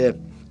good. The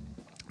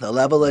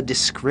level of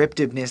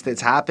descriptiveness that's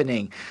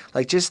happening,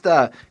 like just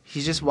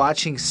he's just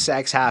watching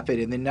sex happen,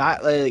 and then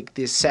not like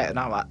the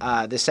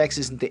sex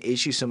isn't the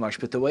issue so much,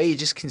 but the way he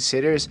just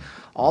considers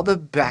all the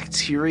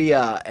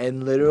bacteria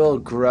and literal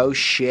gross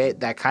shit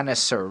that kind of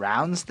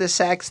surrounds the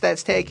sex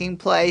that's taking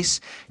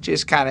place,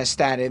 just kind of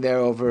standing there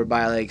over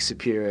by like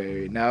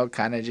Superior,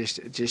 kind of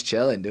just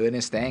chilling, doing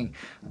his thing,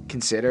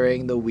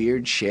 considering the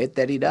weird shit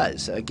that he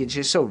does. Like it's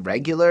just so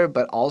regular,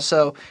 but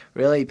also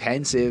really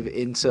pensive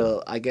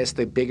into, I guess,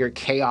 the bigger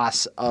chaos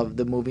of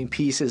the moving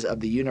pieces of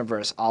the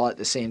universe all at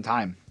the same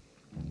time.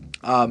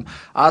 I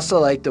also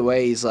like the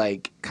way he's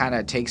like kind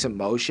of takes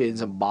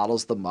emotions and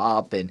bottles them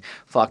up and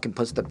fucking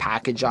puts the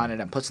package on it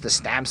and puts the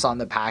stamps on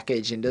the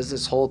package and does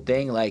this whole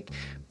thing, like,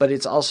 but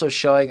it's also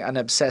showing an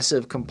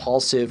obsessive,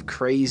 compulsive,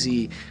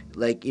 crazy,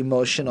 like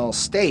emotional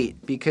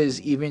state, because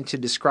even to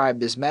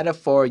describe this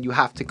metaphor, you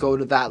have to go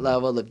to that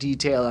level of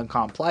detail and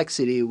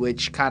complexity,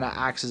 which kind of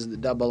acts as the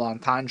double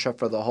entendre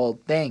for the whole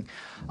thing.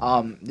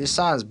 This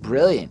song is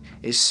brilliant.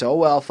 It's so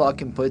well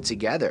fucking put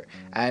together.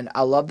 And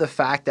I love the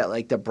fact that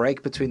like the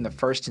break between the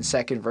first and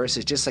second verse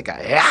is just like a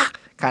yeah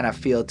kind of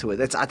feel to it.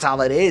 That's all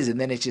it is. And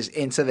then it's just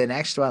into the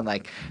next one.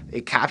 Like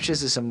it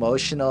captures this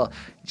emotional,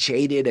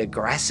 jaded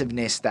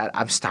aggressiveness that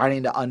I'm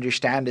starting to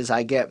understand as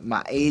I get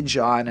my age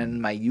on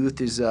and my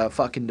youth is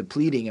fucking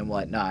depleting and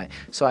whatnot.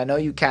 So I know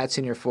you cats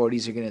in your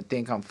 40s are gonna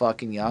think I'm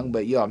fucking young,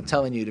 but yo, I'm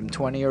telling you, them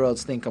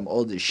 20-year-olds think I'm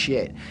old as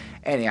shit.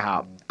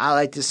 Anyhow, I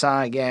like this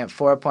song again,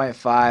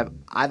 4.5.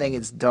 I think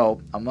it's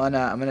dope. I'm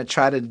gonna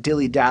try to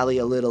dilly-dally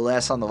a little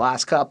less on the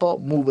last couple,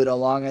 move it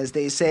along as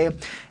they say.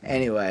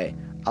 Anyway,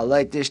 I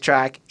like this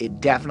track.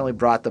 It definitely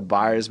brought the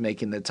bars,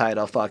 making the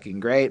title fucking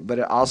great, but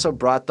it also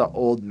brought the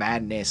old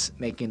madness,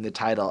 making the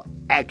title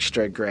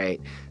extra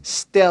great.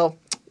 Still,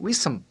 we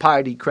some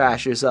party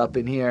crashers up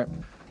in here.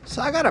 So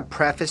I gotta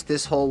preface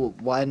this whole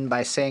one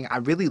by saying I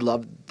really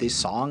love this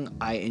song.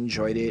 I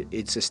enjoyed it.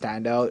 It's a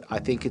standout. I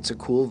think it's a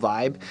cool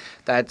vibe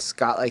that's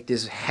got like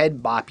this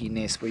head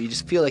boppiness where you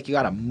just feel like you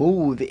gotta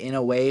move in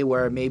a way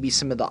where maybe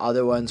some of the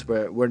other ones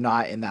were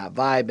not in that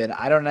vibe. And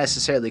I don't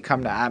necessarily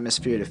come to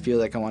Atmosphere to feel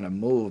like I want to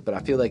move, but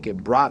I feel like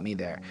it brought me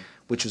there,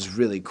 which was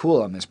really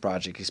cool on this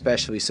project,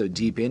 especially so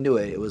deep into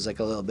it. It was like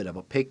a little bit of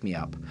a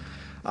pick-me-up.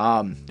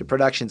 The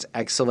production's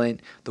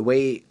excellent. The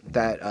way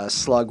that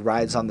Slug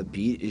rides on the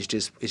beat is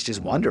just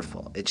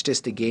wonderful. It's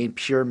just, again,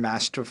 pure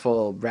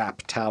masterful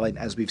rap talent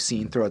as we've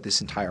seen throughout this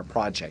entire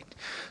project.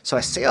 So I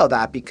say all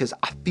that because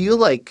I feel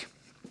like,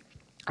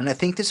 and I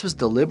think this was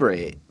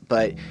deliberate,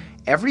 but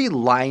every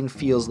line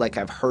feels like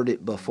I've heard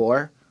it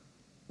before,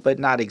 but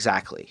not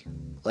exactly.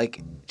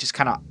 Like, just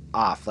kind of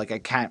off. Like, I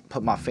can't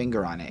put my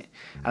finger on it.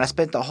 And I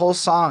spent the whole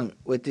song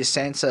with this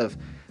sense of,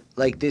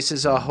 like, this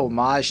is a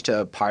homage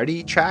to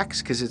party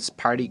tracks because it's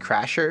Party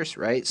Crashers,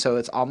 right? So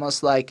it's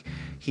almost like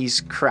he's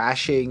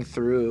crashing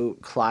through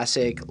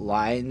classic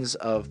lines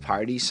of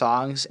party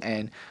songs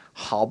and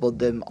hobbled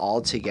them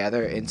all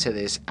together into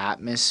this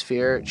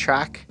Atmosphere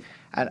track.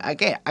 And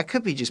again, I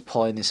could be just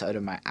pulling this out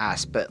of my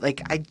ass, but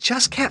like I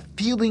just kept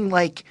feeling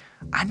like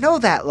I know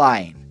that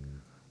line,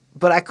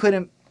 but I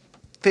couldn't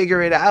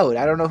figure it out.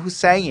 I don't know who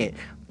sang it,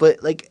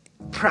 but like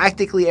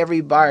practically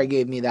every bar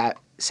gave me that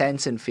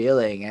sense and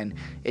feeling, and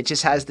it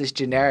just has this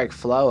generic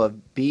flow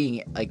of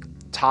being like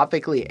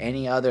topically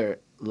any other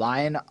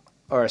line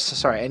or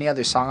any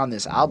other song on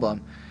this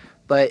album,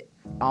 but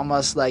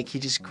almost like he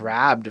just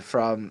grabbed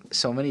from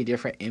so many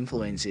different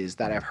influences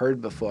that I've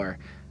heard before,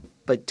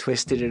 but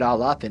twisted it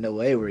all up in a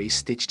way where he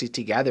stitched it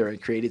together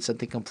and created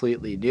something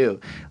completely new,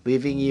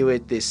 leaving you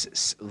with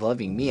this,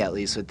 loving me at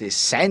least, with this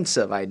sense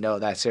of I know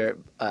that's her,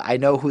 I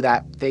know who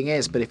that thing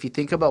is. But if you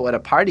think about what a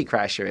party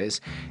crasher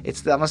is,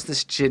 it's almost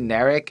this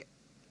generic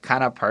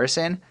kind of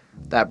person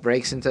that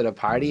breaks into the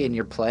party and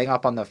you're playing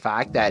up on the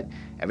fact that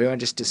everyone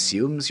just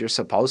assumes you're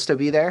supposed to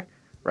be there,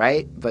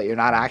 right? But you're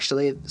not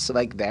actually so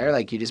like there.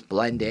 Like you just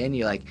blend in.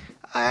 You're like,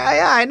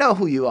 I know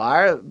who you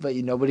are, but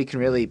nobody can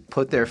really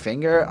put their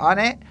finger on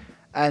it.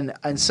 And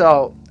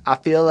so I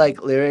feel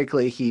like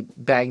lyrically he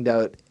banged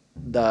out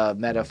the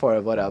metaphor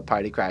of what a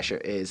party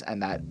crasher is,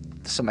 and that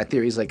so my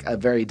theory is like a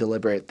very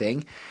deliberate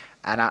thing.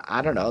 And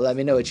I don't know. Let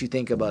me know what you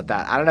think about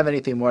that. I don't have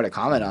anything more to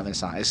comment on this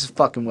song. This is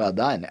fucking well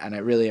done, and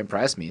it really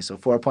impressed me. So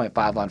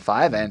 4.5 on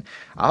 5, and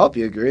I hope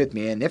you agree with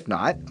me. And if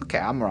not, okay,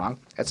 I'm wrong.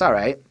 It's all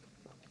right.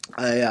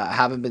 I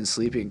haven't been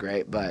sleeping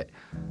great, but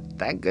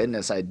thank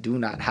goodness I do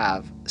not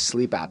have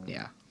sleep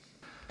apnea.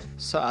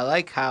 So I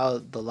like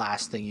how the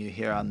last thing you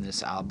hear on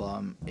this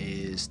album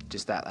is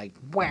just that like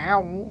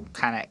wow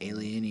kind of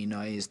alien-y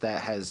noise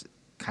that has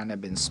kind of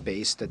been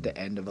spaced at the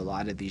end of a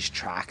lot of these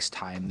tracks,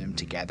 tying them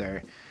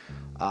together.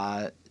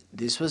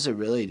 This was a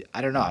really,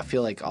 I don't know, I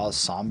feel like all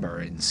somber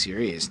and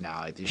serious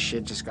now. Like this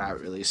shit just got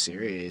really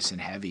serious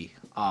and heavy.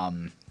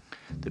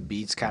 The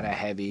beat's kind of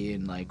heavy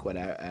and like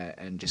whatever,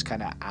 and just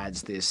kind of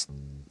adds this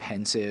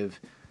pensive,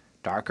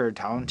 darker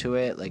tone to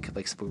it. Like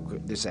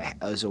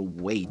there's a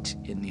weight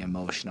in the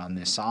emotion on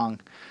this song.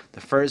 The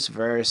first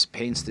verse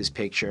paints this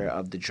picture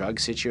of the drug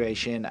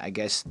situation. I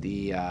guess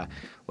the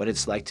what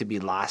it's like to be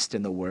lost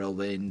in the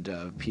whirlwind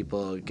of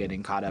people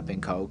getting caught up in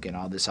coke and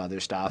all this other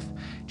stuff.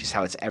 Just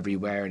how it's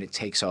everywhere and it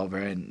takes over,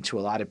 and to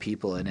a lot of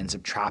people it ends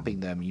up trapping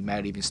them. You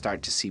might even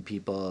start to see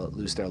people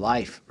lose their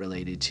life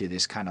related to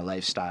this kind of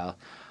lifestyle.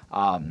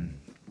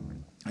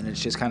 And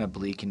it's just kind of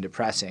bleak and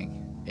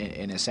depressing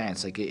in a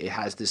sense. Like it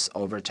has this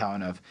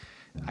overtone of,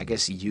 I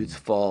guess,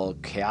 youthful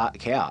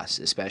chaos,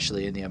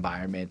 especially in the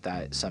environment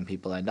that some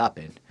people end up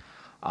in.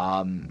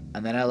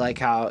 And then I like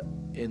how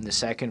in the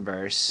second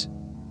verse,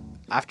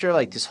 after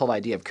like this whole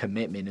idea of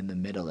commitment in the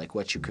middle, like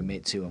what you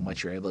commit to and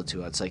what you're able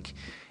to, it's like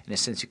in a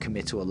sense you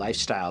commit to a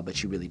lifestyle,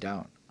 but you really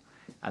don't.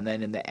 And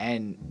then in the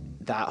end,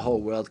 that whole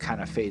world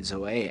kind of fades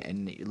away,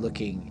 and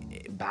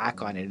looking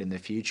back on it in the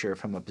future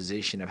from a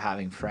position of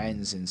having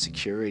friends and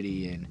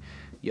security and,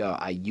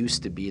 I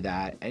used to be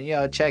that,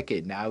 and check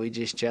it, now we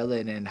just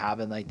chilling and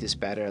having like this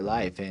better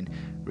life, and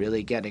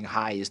really getting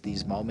high is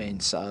these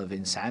moments of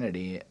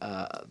insanity,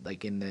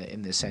 like in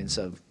the sense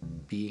of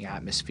being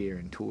atmosphere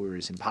and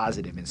tours, and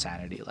positive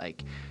insanity,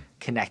 like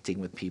connecting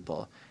with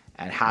people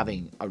and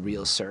having a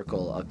real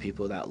circle of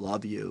people that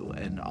love you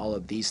and all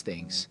of these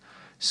things.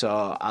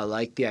 So I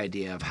like the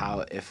idea of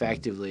how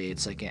effectively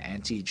it's like an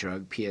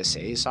anti-drug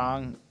PSA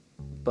song,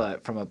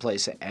 but from a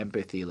place of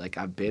empathy. Like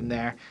I've been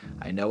there.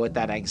 I know what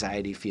that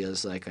anxiety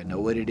feels like. I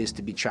know what it is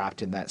to be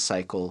trapped in that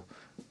cycle,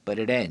 but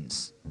it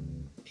ends.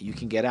 You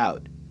can get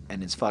out,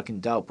 and it's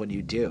fucking dope when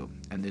you do.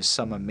 And there's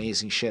some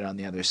amazing shit on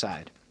the other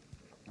side.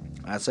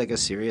 That's like a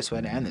serious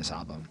way to end this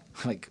album.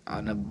 Like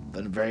on a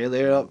very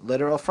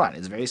literal front.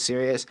 It's very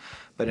serious,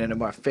 but in a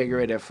more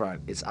figurative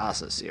front, it's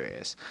also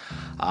serious.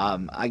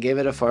 I gave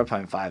it a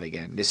 4.5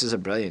 again. This is a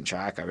brilliant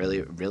track. I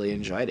really, really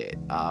enjoyed it.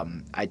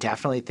 I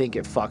definitely think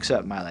it fucks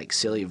up my like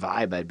silly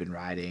vibe I'd been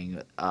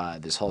riding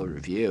this whole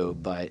review,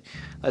 but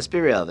let's be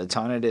real. The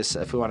tone of this,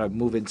 if we want to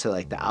move into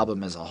like the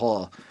album as a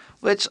whole,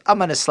 which I'm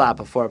going to slap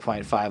a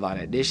 4.5 on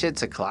it. This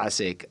shit's a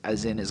classic,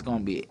 as in it's going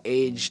to be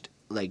aged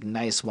like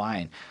nice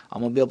wine.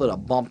 I'm gonna be able to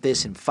bump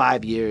this in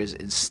 5 years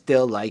and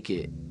still like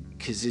it,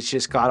 because it's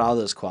just got all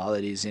those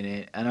qualities in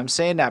it. And I'm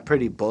saying that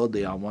pretty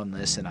boldly on one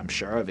listen, I'm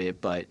sure of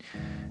it, but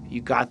you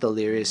got the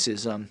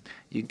lyricism,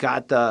 you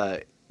got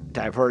the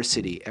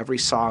diversity. Every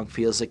song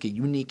feels like a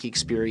unique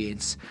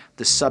experience.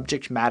 The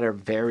subject matter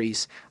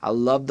varies. I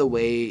love the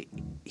way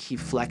he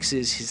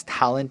flexes his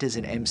talent as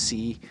an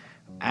MC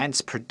and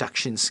his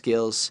production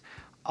skills.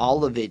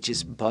 All of it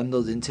just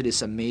bundled into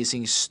this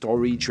amazing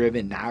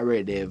story-driven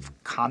narrative,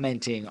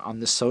 commenting on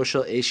the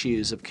social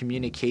issues of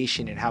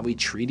communication and how we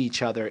treat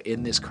each other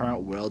in this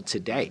current world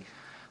today.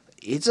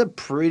 It's a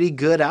pretty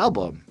good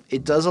album.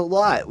 It does a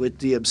lot with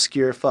the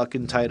obscure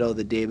fucking title,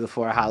 The Day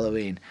Before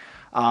Halloween.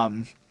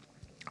 I'm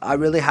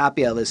really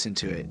happy I listened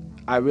to it.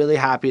 I'm really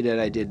happy that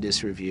I did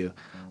this review.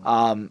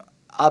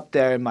 Up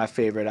there in my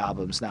favorite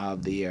albums now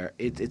of the year.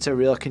 It's a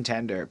real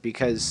contender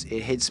because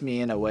it hits me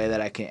in a way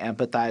that I can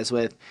empathize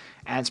with.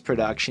 Ant's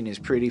production is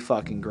pretty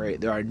fucking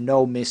great. There are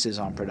no misses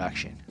on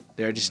production.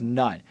 There are just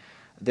none.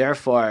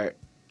 Therefore,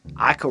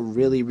 I could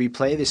really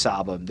replay this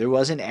album. There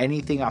wasn't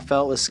anything I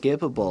felt was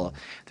skippable.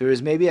 There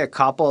was maybe a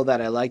couple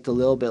that I liked a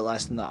little bit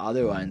less than the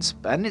other ones.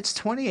 And it's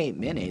 28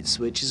 minutes,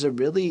 which is a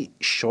really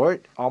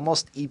short,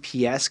 almost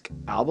EP-esque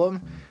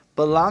album,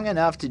 but long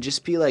enough to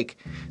just be like,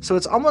 so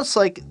it's almost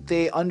like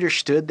they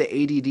understood the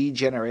ADD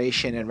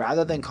generation, and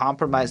rather than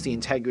compromise the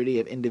integrity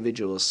of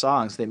individual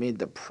songs, they made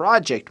the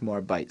project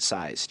more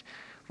bite-sized,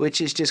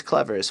 which is just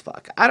clever as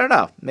fuck. I don't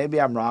know.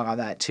 Maybe I'm wrong on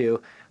that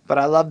too, but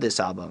I love this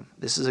album.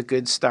 This is a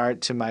good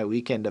start to my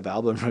weekend of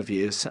album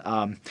reviews.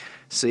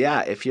 So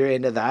yeah, if you're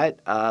into that,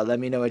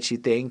 let me know what you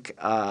think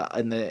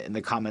in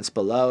the comments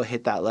below.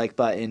 Hit that like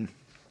button.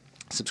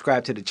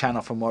 Subscribe to the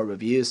channel for more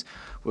reviews.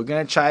 We're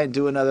going to try and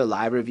do another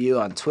live review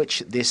on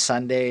Twitch this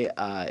Sunday.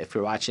 If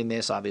you're watching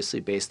this, obviously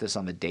base this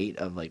on the date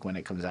of like when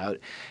it comes out.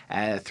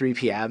 At 3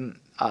 p.m.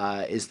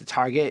 Is the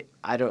target.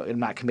 I'm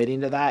not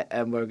committing to that.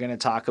 And we're going to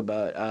talk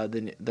about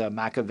the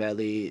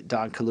Machiavelli,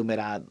 Don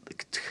Columbia.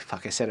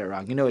 Fuck, I said it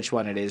wrong. You know which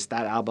one it is,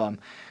 that album.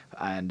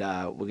 And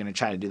we're going to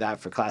try to do that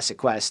for Classic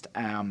Quest.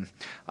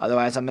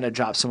 Otherwise, I'm going to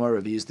drop some more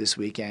reviews this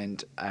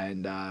weekend.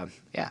 And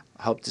yeah,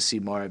 I hope to see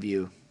more of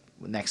you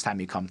next time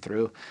you come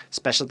through.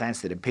 Special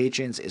thanks to the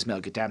patrons: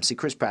 Ismail Gadamsi,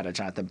 Chris Prado,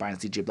 Jonathan Barnes,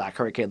 DJ Black,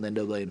 Hurricane,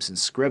 Linda Williamson,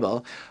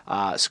 Scribble.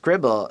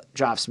 Scribble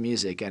drops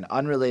music, and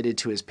unrelated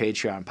to his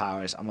Patreon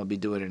powers, I'm going to be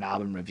doing an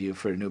album review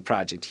for a new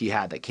project he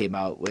had that came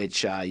out,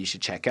 which you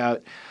should check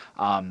out.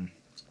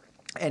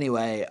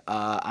 Anyway,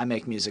 I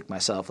make music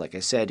myself, like I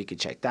said. You can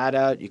check that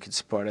out. You can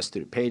support us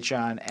through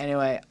Patreon.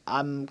 Anyway,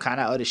 I'm kind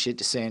of out of shit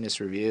to say in this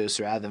review,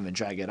 so rather than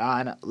drag it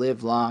on,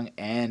 live long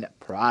and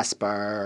prosper.